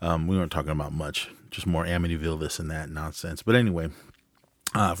 We weren't talking about much, just more Amityville, this and that nonsense. But anyway,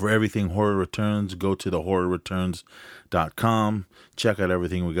 for everything Horror Returns, go to thehorrorreturns.com. Check out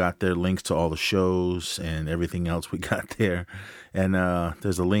everything we got there. Links to all the shows and everything else we got there. And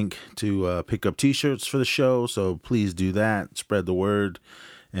there's a link to pick up T-shirts for the show, so please do that. Spread the word,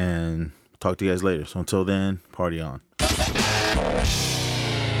 and talk to you guys later. So until then, party on.